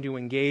a woman to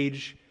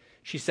engage."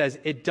 She says,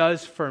 "It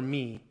does for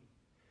me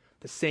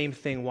the same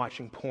thing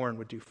watching porn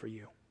would do for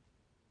you.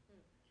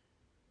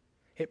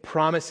 It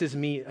promises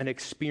me an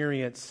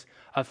experience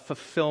of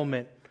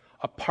fulfillment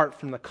apart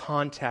from the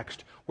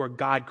context where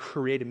God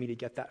created me to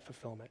get that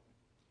fulfillment."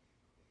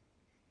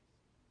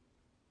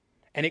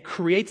 And it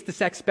creates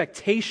this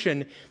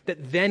expectation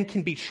that then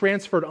can be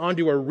transferred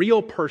onto a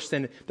real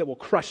person that will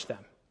crush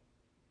them.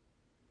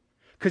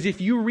 Because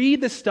if you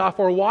read this stuff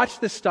or watch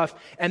this stuff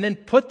and then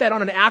put that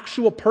on an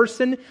actual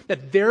person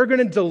that they're going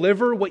to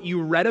deliver what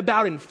you read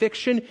about in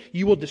fiction,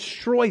 you will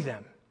destroy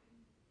them.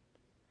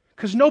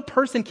 Because no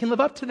person can live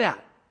up to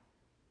that.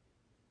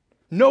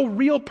 No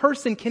real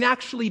person can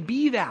actually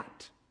be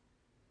that.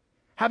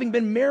 Having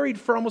been married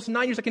for almost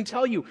 9 years, I can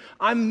tell you,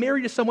 I'm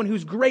married to someone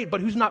who's great,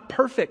 but who's not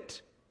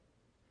perfect.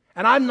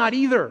 And I'm not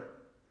either.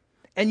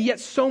 And yet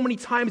so many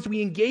times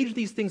we engage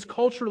these things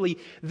culturally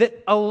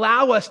that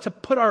allow us to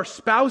put our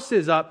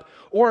spouses up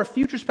or our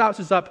future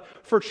spouses up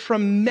for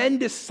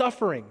tremendous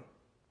suffering.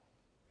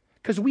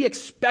 Because we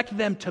expect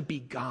them to be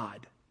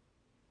God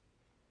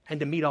and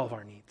to meet all of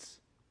our needs,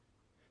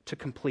 to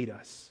complete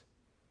us.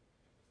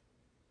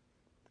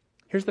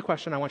 Here's the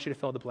question I want you to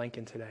fill the blank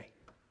in today.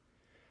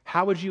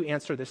 How would you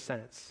answer this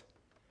sentence?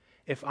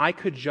 If I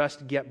could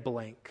just get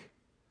blank,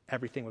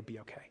 everything would be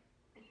okay.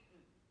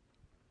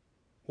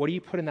 What do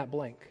you put in that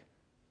blank?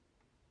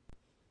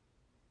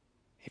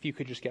 If you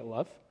could just get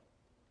love?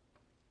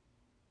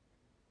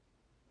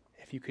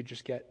 If you could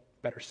just get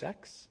better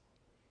sex?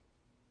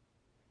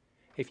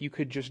 If you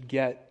could just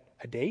get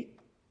a date?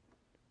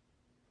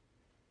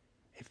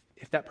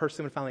 If that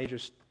person would finally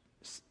just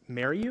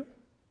marry you?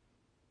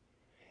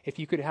 if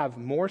you could have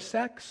more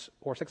sex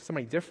or sex with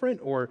somebody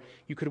different, or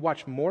you could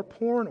watch more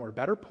porn or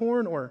better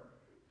porn, or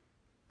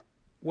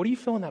what do you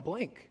fill in that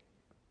blank?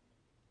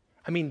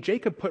 I mean,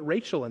 Jacob put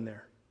Rachel in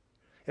there.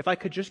 If I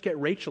could just get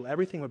Rachel,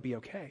 everything would be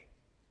okay.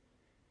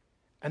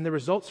 And the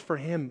results for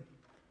him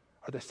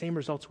are the same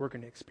results we're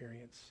going to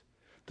experience.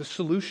 The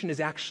solution is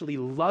actually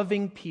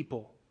loving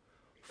people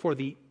for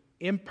the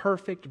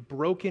imperfect,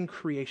 broken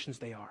creations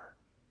they are,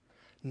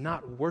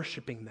 not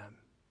worshiping them.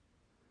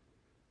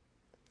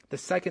 The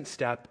second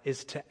step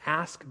is to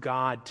ask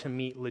God to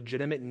meet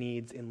legitimate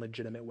needs in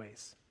legitimate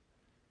ways.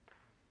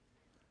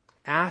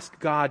 Ask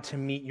God to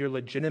meet your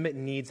legitimate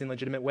needs in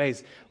legitimate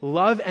ways.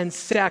 Love and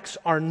sex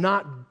are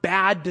not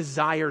bad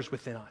desires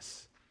within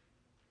us.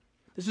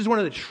 This is one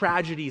of the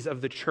tragedies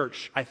of the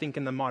church, I think,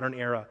 in the modern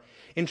era.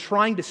 In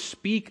trying to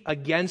speak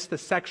against the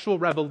sexual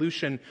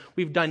revolution,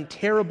 we've done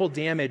terrible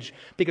damage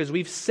because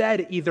we've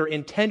said either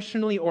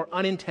intentionally or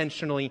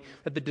unintentionally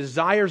that the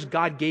desires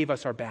God gave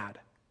us are bad.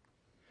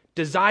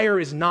 Desire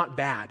is not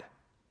bad.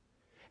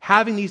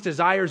 Having these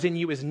desires in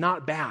you is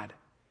not bad.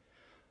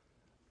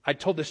 I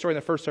told this story in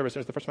the first service. It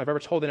was the first time I've ever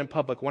told it in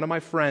public. One of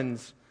my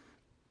friends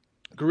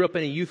grew up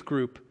in a youth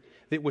group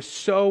that was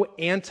so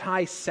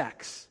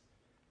anti-sex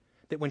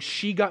that when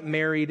she got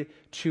married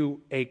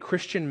to a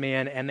Christian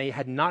man and they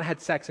had not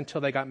had sex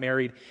until they got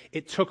married,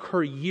 it took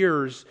her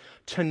years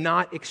to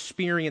not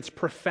experience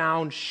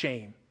profound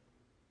shame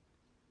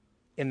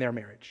in their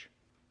marriage.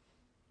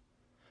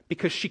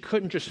 Because she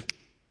couldn't just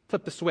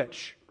flip the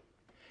switch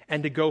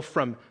and to go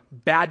from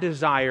bad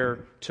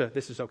desire to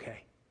this is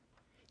okay.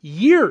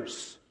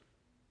 Years.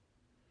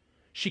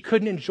 She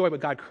couldn't enjoy what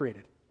God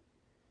created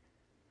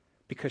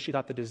because she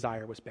thought the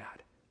desire was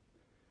bad.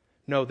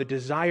 No, the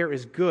desire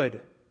is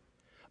good.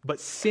 But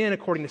sin,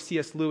 according to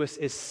C.S. Lewis,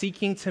 is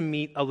seeking to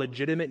meet a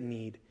legitimate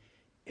need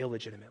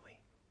illegitimately.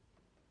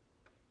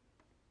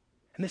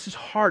 And this is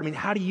hard. I mean,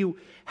 how do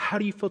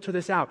you filter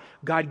this out?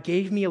 God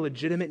gave me a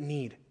legitimate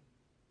need,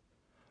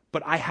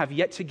 but I have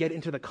yet to get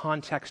into the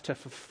context to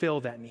fulfill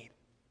that need.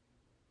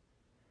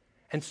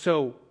 And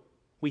so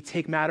we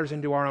take matters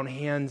into our own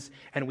hands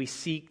and we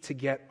seek to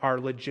get our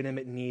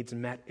legitimate needs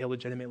met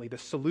illegitimately. The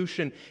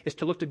solution is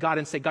to look to God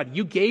and say, God,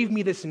 you gave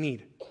me this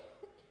need.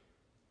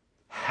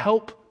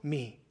 Help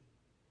me.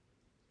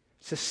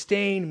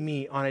 Sustain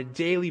me on a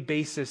daily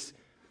basis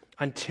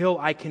until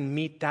I can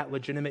meet that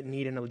legitimate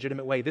need in a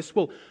legitimate way. This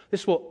will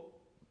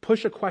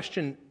push a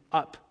question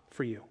up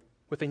for you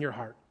within your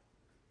heart.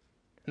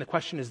 And the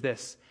question is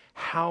this: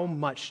 how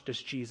much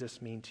does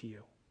Jesus mean to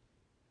you?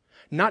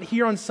 Not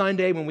here on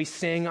Sunday when we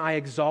sing, I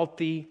exalt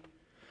thee.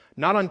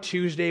 Not on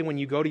Tuesday when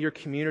you go to your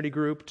community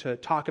group to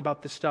talk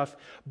about this stuff.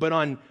 But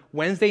on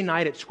Wednesday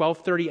night at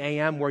 12:30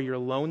 a.m. where you're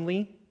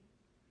lonely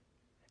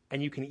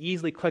and you can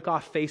easily click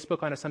off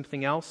Facebook onto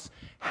something else.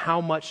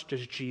 How much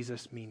does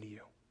Jesus mean to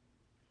you?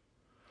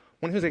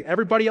 When who's like,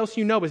 everybody else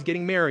you know is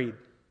getting married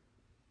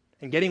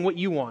and getting what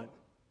you want.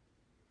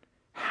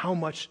 How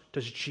much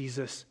does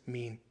Jesus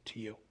mean to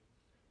you?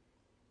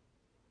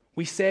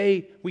 We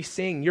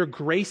sing, your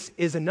grace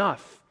is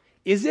enough.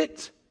 Is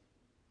it?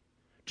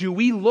 Do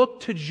we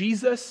look to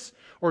Jesus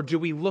or do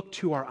we look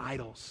to our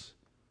idols?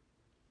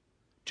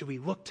 Do we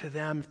look to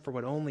them for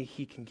what only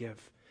He can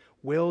give?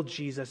 Will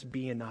Jesus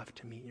be enough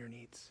to meet your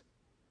needs?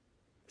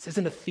 This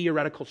isn't a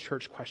theoretical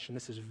church question.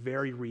 This is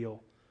very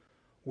real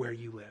where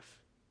you live.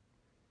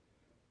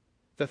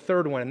 The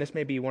third one, and this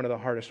may be one of the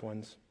hardest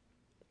ones,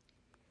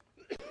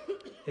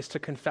 is to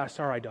confess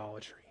our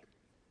idolatry.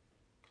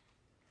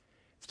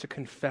 It's to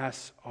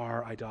confess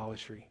our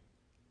idolatry.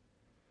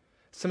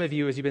 Some of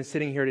you, as you've been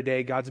sitting here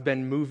today, God's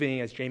been moving,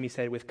 as Jamie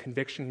said, with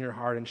conviction in your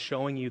heart and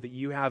showing you that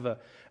you have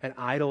an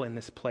idol in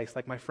this place,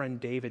 like my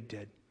friend David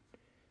did.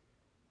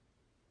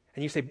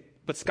 And you say,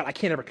 but Scott, I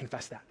can't ever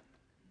confess that.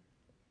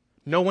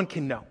 No one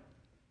can know,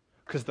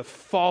 because the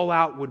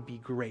fallout would be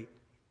great.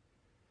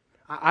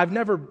 I've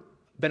never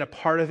been a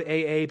part of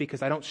AA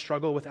because I don't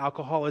struggle with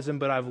alcoholism,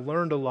 but I've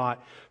learned a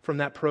lot from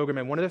that program.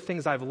 And one of the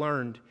things I've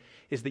learned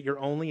is that you're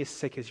only as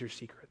sick as your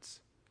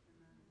secrets.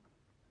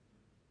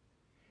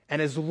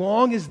 And as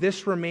long as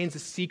this remains a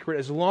secret,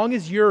 as long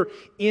as you're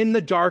in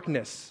the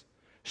darkness,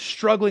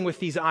 struggling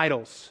with these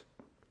idols,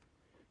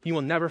 you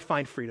will never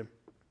find freedom.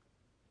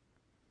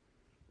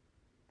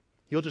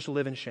 You'll just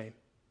live in shame.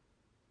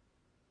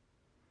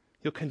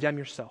 You'll condemn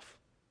yourself.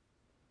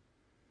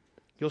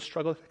 You'll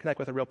struggle to connect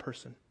with a real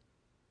person.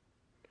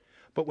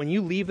 But when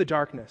you leave the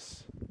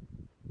darkness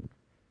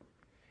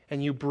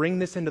and you bring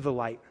this into the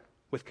light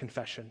with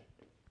confession,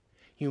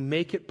 you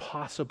make it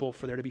possible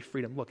for there to be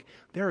freedom. Look,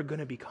 there are going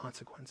to be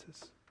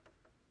consequences.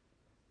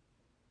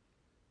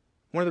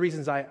 One of the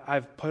reasons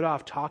I've put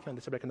off talking on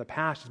this subject in the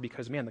past is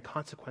because, man, the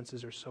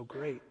consequences are so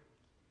great.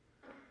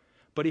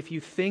 But if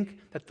you think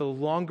that the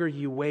longer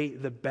you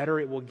wait, the better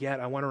it will get,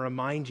 I want to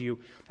remind you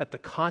that the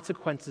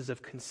consequences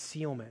of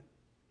concealment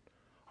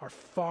are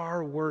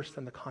far worse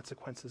than the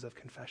consequences of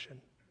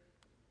confession.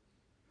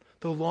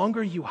 The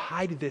longer you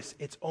hide this,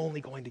 it's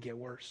only going to get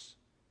worse.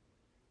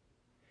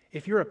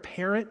 If you're a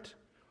parent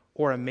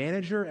or a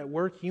manager at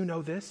work, you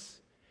know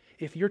this.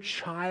 if your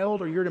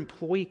child or your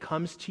employee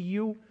comes to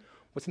you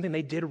with something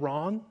they did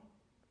wrong,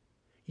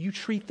 you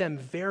treat them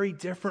very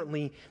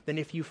differently than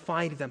if you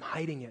find them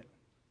hiding it.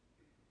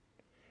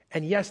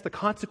 And yes, the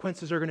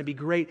consequences are going to be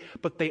great,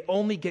 but they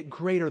only get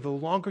greater the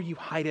longer you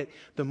hide it,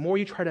 the more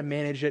you try to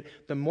manage it,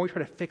 the more you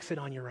try to fix it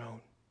on your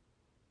own.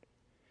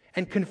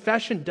 And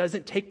confession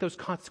doesn't take those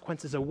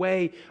consequences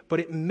away, but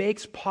it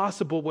makes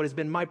possible what has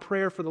been my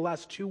prayer for the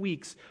last 2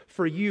 weeks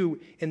for you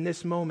in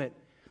this moment,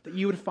 that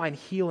you would find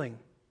healing.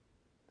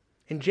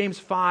 In James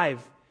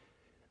 5,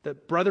 the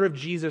brother of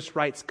Jesus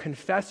writes,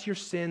 "Confess your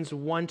sins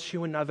one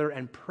to another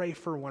and pray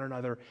for one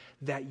another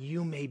that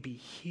you may be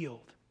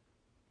healed."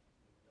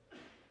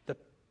 The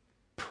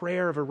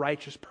prayer of a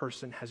righteous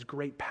person has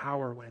great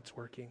power when it's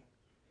working.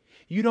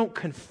 You don't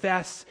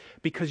confess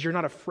because you're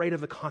not afraid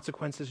of the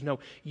consequences. No,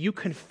 you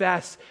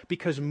confess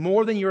because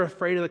more than you're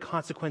afraid of the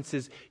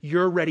consequences,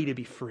 you're ready to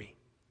be free.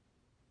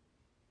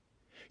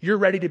 You're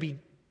ready to be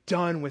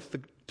done with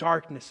the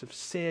darkness of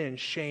sin and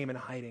shame and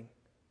hiding.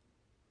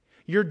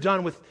 You're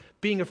done with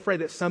being afraid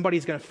that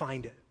somebody's going to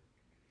find it,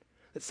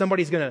 that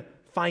somebody's going to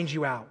find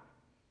you out.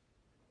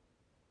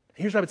 And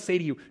here's what I would say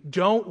to you.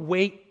 Don't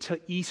wait till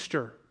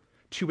Easter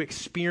to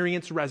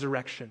experience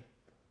resurrection.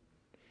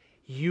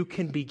 You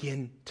can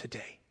begin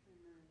today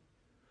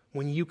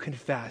when you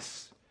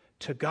confess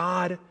to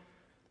God,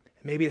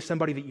 maybe to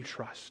somebody that you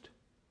trust.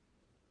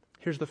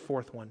 Here's the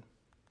fourth one,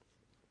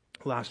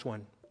 last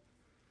one.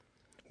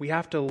 We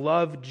have to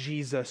love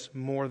Jesus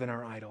more than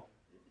our idol.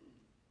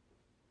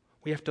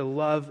 We have to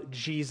love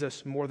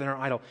Jesus more than our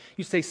idol.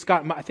 You say,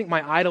 Scott, I think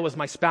my idol is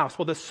my spouse.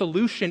 Well, the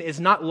solution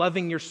is not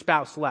loving your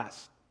spouse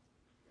less.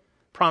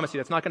 Promise you,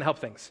 that's not going to help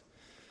things.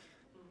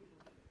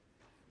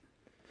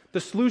 The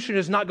solution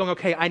is not going,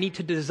 okay, I need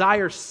to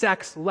desire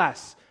sex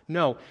less.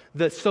 No,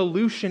 the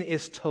solution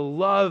is to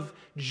love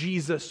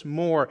Jesus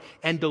more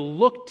and to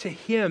look to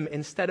him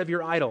instead of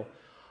your idol.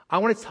 I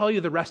want to tell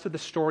you the rest of the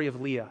story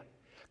of Leah.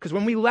 Because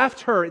when we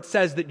left her, it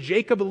says that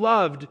Jacob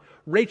loved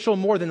Rachel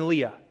more than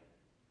Leah.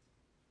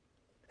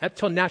 Up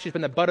till now, she's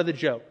been the butt of the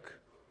joke.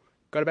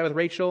 Go to bed with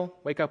Rachel,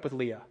 wake up with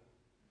Leah.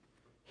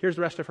 Here's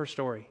the rest of her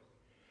story.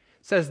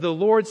 It says, the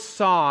Lord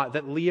saw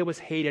that Leah was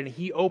hated, and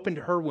he opened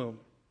her womb,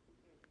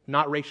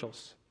 not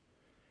Rachel's.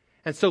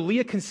 And so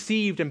Leah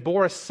conceived and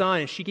bore a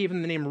son, and she gave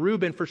him the name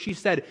Reuben, for she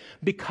said,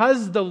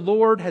 because the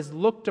Lord has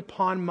looked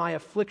upon my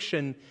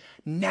affliction,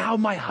 now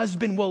my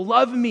husband will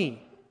love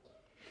me.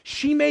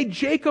 She made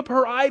Jacob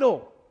her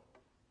idol.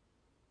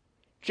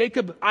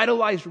 Jacob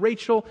idolized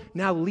Rachel.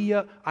 Now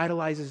Leah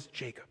idolizes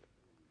Jacob.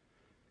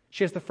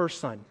 She has the first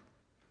son.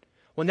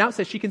 Well, now it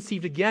says she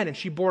conceived again, and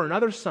she bore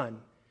another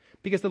son.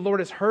 Because the Lord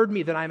has heard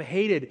me that I am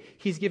hated,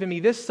 he's given me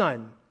this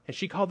son. And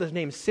she called his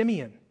name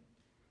Simeon.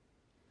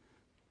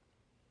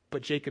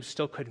 But Jacob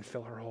still couldn't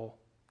fill her hole.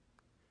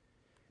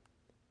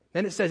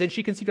 Then it says, and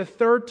she conceived a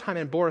third time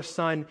and bore a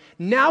son.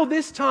 Now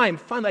this time,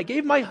 finally, I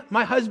gave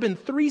my husband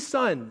 3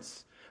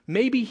 sons.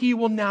 Maybe he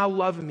will now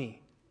love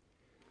me.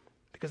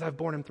 Because I've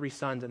borne him 3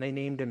 sons, and they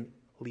named him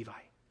Levi.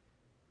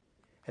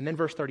 And then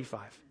verse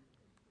 35.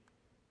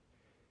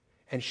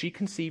 And she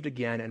conceived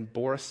again and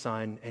bore a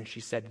son, and she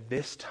said,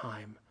 this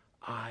time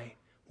I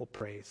will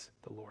praise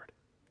the Lord.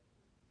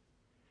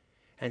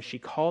 And she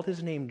called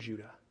his name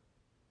Judah.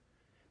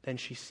 Then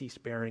she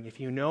ceased bearing. If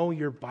you know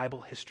your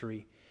Bible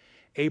history,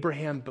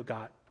 Abraham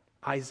begot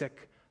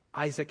Isaac.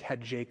 Isaac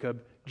had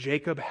Jacob.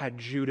 Jacob had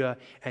Judah.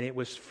 And it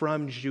was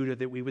from Judah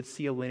that we would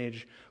see a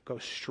lineage go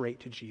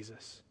straight to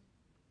Jesus.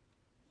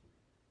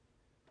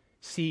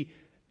 See,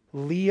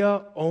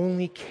 Leah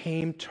only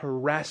came to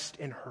rest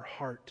in her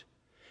heart.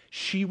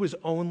 She was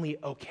only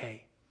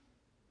okay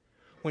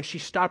when she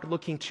stopped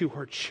looking to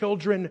her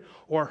children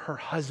or her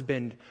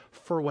husband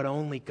for what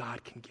only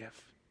God can give.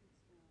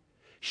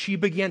 She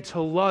began to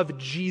love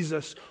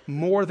Jesus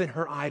more than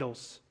her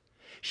idols.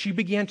 She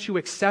began to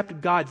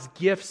accept God's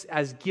gifts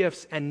as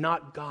gifts and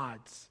not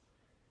God's.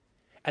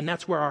 And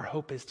that's where our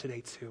hope is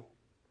today too.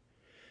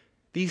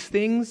 These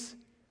things,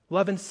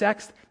 love and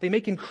sex, they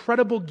make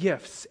incredible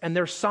gifts, and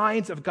they're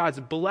signs of God's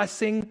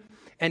blessing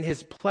and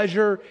his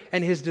pleasure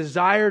and his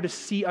desire to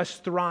see us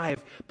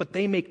thrive, but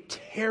they make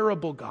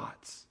terrible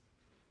gods.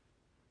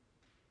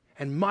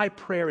 And my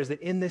prayer is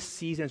that in this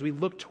season, as we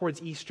look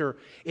towards Easter,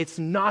 it's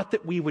not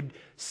that we would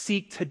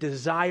seek to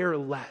desire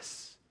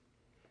less.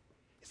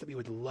 It's that we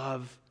would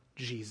love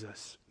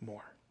Jesus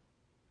more.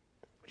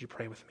 Would you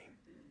pray with me?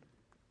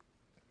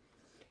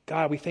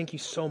 God, we thank you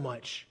so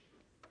much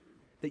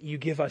that you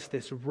give us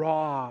this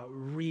raw,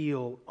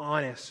 real,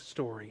 honest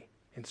story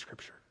in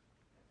Scripture.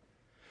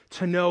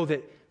 To know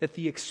that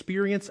the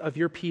experience of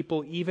your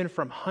people, even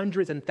from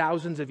hundreds and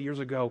thousands of years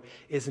ago,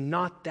 is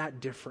not that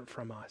different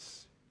from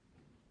us.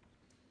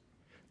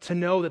 To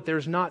know that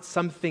there's not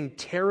something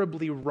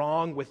terribly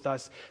wrong with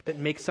us that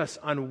makes us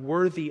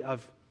unworthy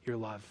of your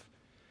love.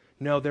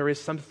 No, there is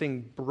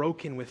something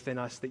broken within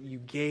us that you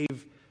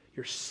gave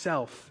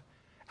yourself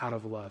out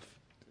of love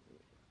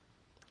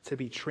to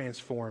be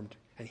transformed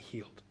and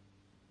healed.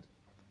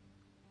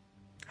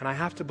 And I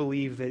have to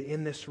believe that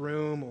in this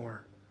room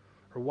or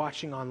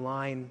watching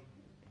online,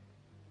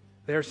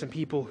 There are some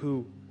people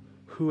who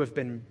have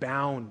been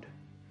bound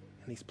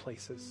in these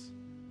places,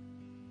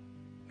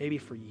 maybe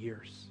for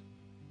years.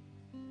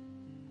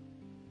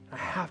 I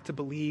have to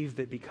believe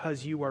that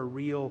because you are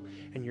real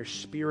and your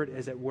Spirit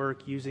is at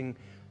work using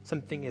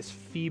something as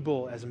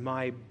feeble as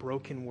my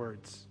broken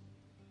words,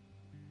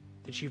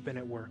 that you've been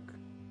at work.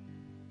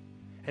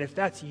 And if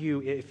that's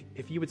you,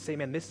 if you would say,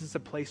 man, this is a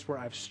place where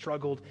I've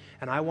struggled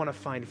and I want to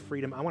find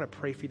freedom, I want to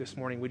pray for you this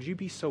morning, would you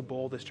be so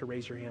bold as to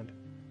raise your hand?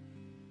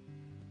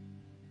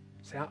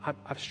 Say,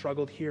 I've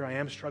struggled here, I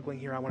am struggling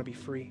here, I want to be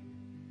free.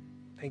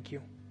 Thank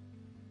you.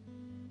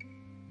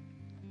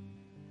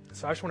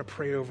 So I just want to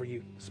pray over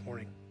you this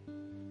morning.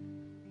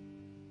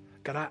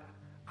 God,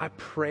 I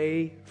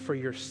pray for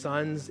your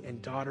sons and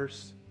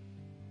daughters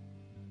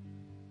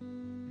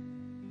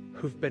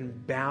who've been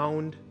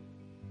bound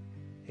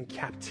in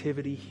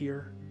captivity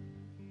here.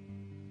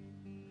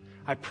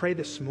 I pray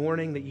this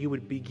morning that you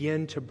would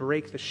begin to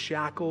break the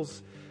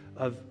shackles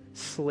of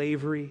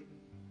slavery,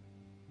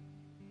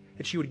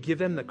 that you would give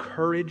them the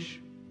courage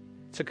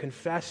to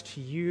confess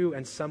to you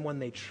and someone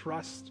they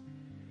trust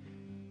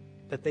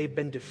that they've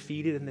been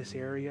defeated in this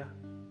area.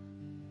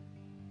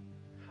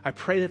 I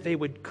pray that they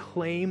would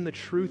claim the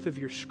truth of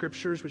your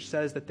scriptures, which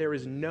says that there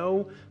is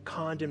no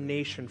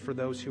condemnation for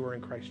those who are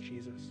in Christ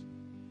Jesus.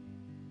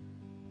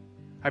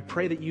 I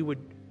pray that you would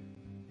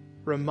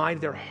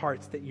remind their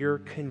hearts that you're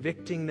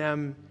convicting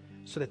them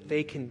so that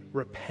they can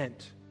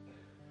repent,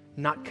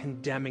 not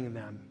condemning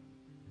them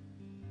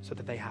so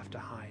that they have to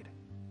hide.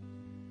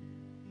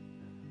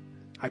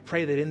 I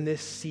pray that in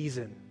this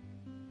season,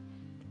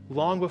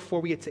 long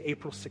before we get to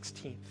April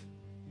 16th,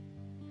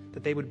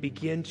 that they would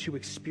begin to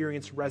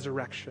experience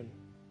resurrection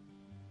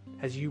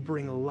as you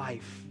bring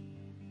life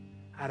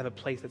out of a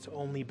place that's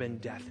only been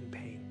death and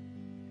pain.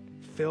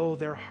 Fill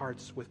their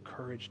hearts with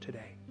courage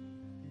today.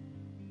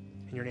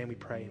 In your name we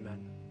pray,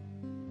 amen.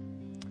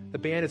 The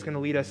band is going to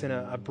lead us in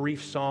a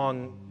brief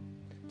song.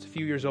 It's a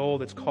few years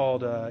old. It's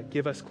called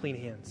Give Us Clean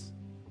Hands.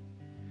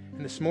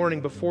 And this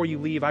morning, before you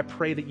leave, I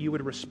pray that you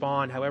would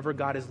respond however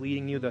God is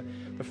leading you. The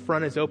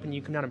front is open. You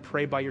can come down and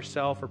pray by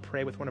yourself or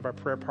pray with one of our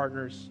prayer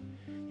partners.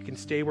 You can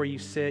stay where you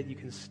sit. You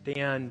can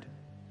stand.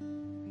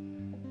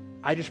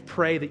 I just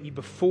pray that you,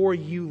 before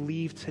you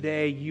leave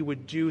today, you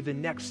would do the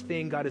next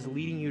thing God is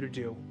leading you to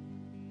do.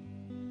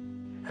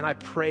 And I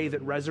pray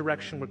that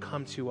resurrection would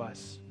come to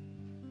us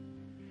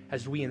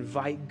as we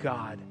invite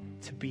God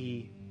to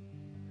be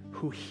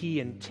who He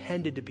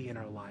intended to be in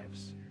our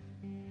lives,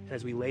 and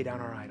as we lay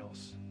down our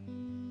idols.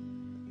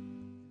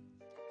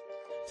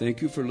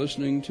 Thank you for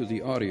listening to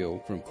the audio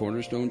from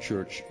Cornerstone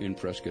Church in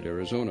Prescott,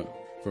 Arizona.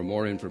 For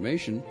more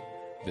information,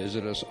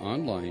 visit us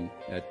online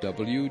at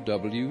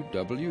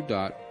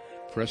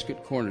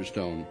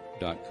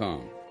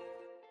www.prescottcornerstone.com.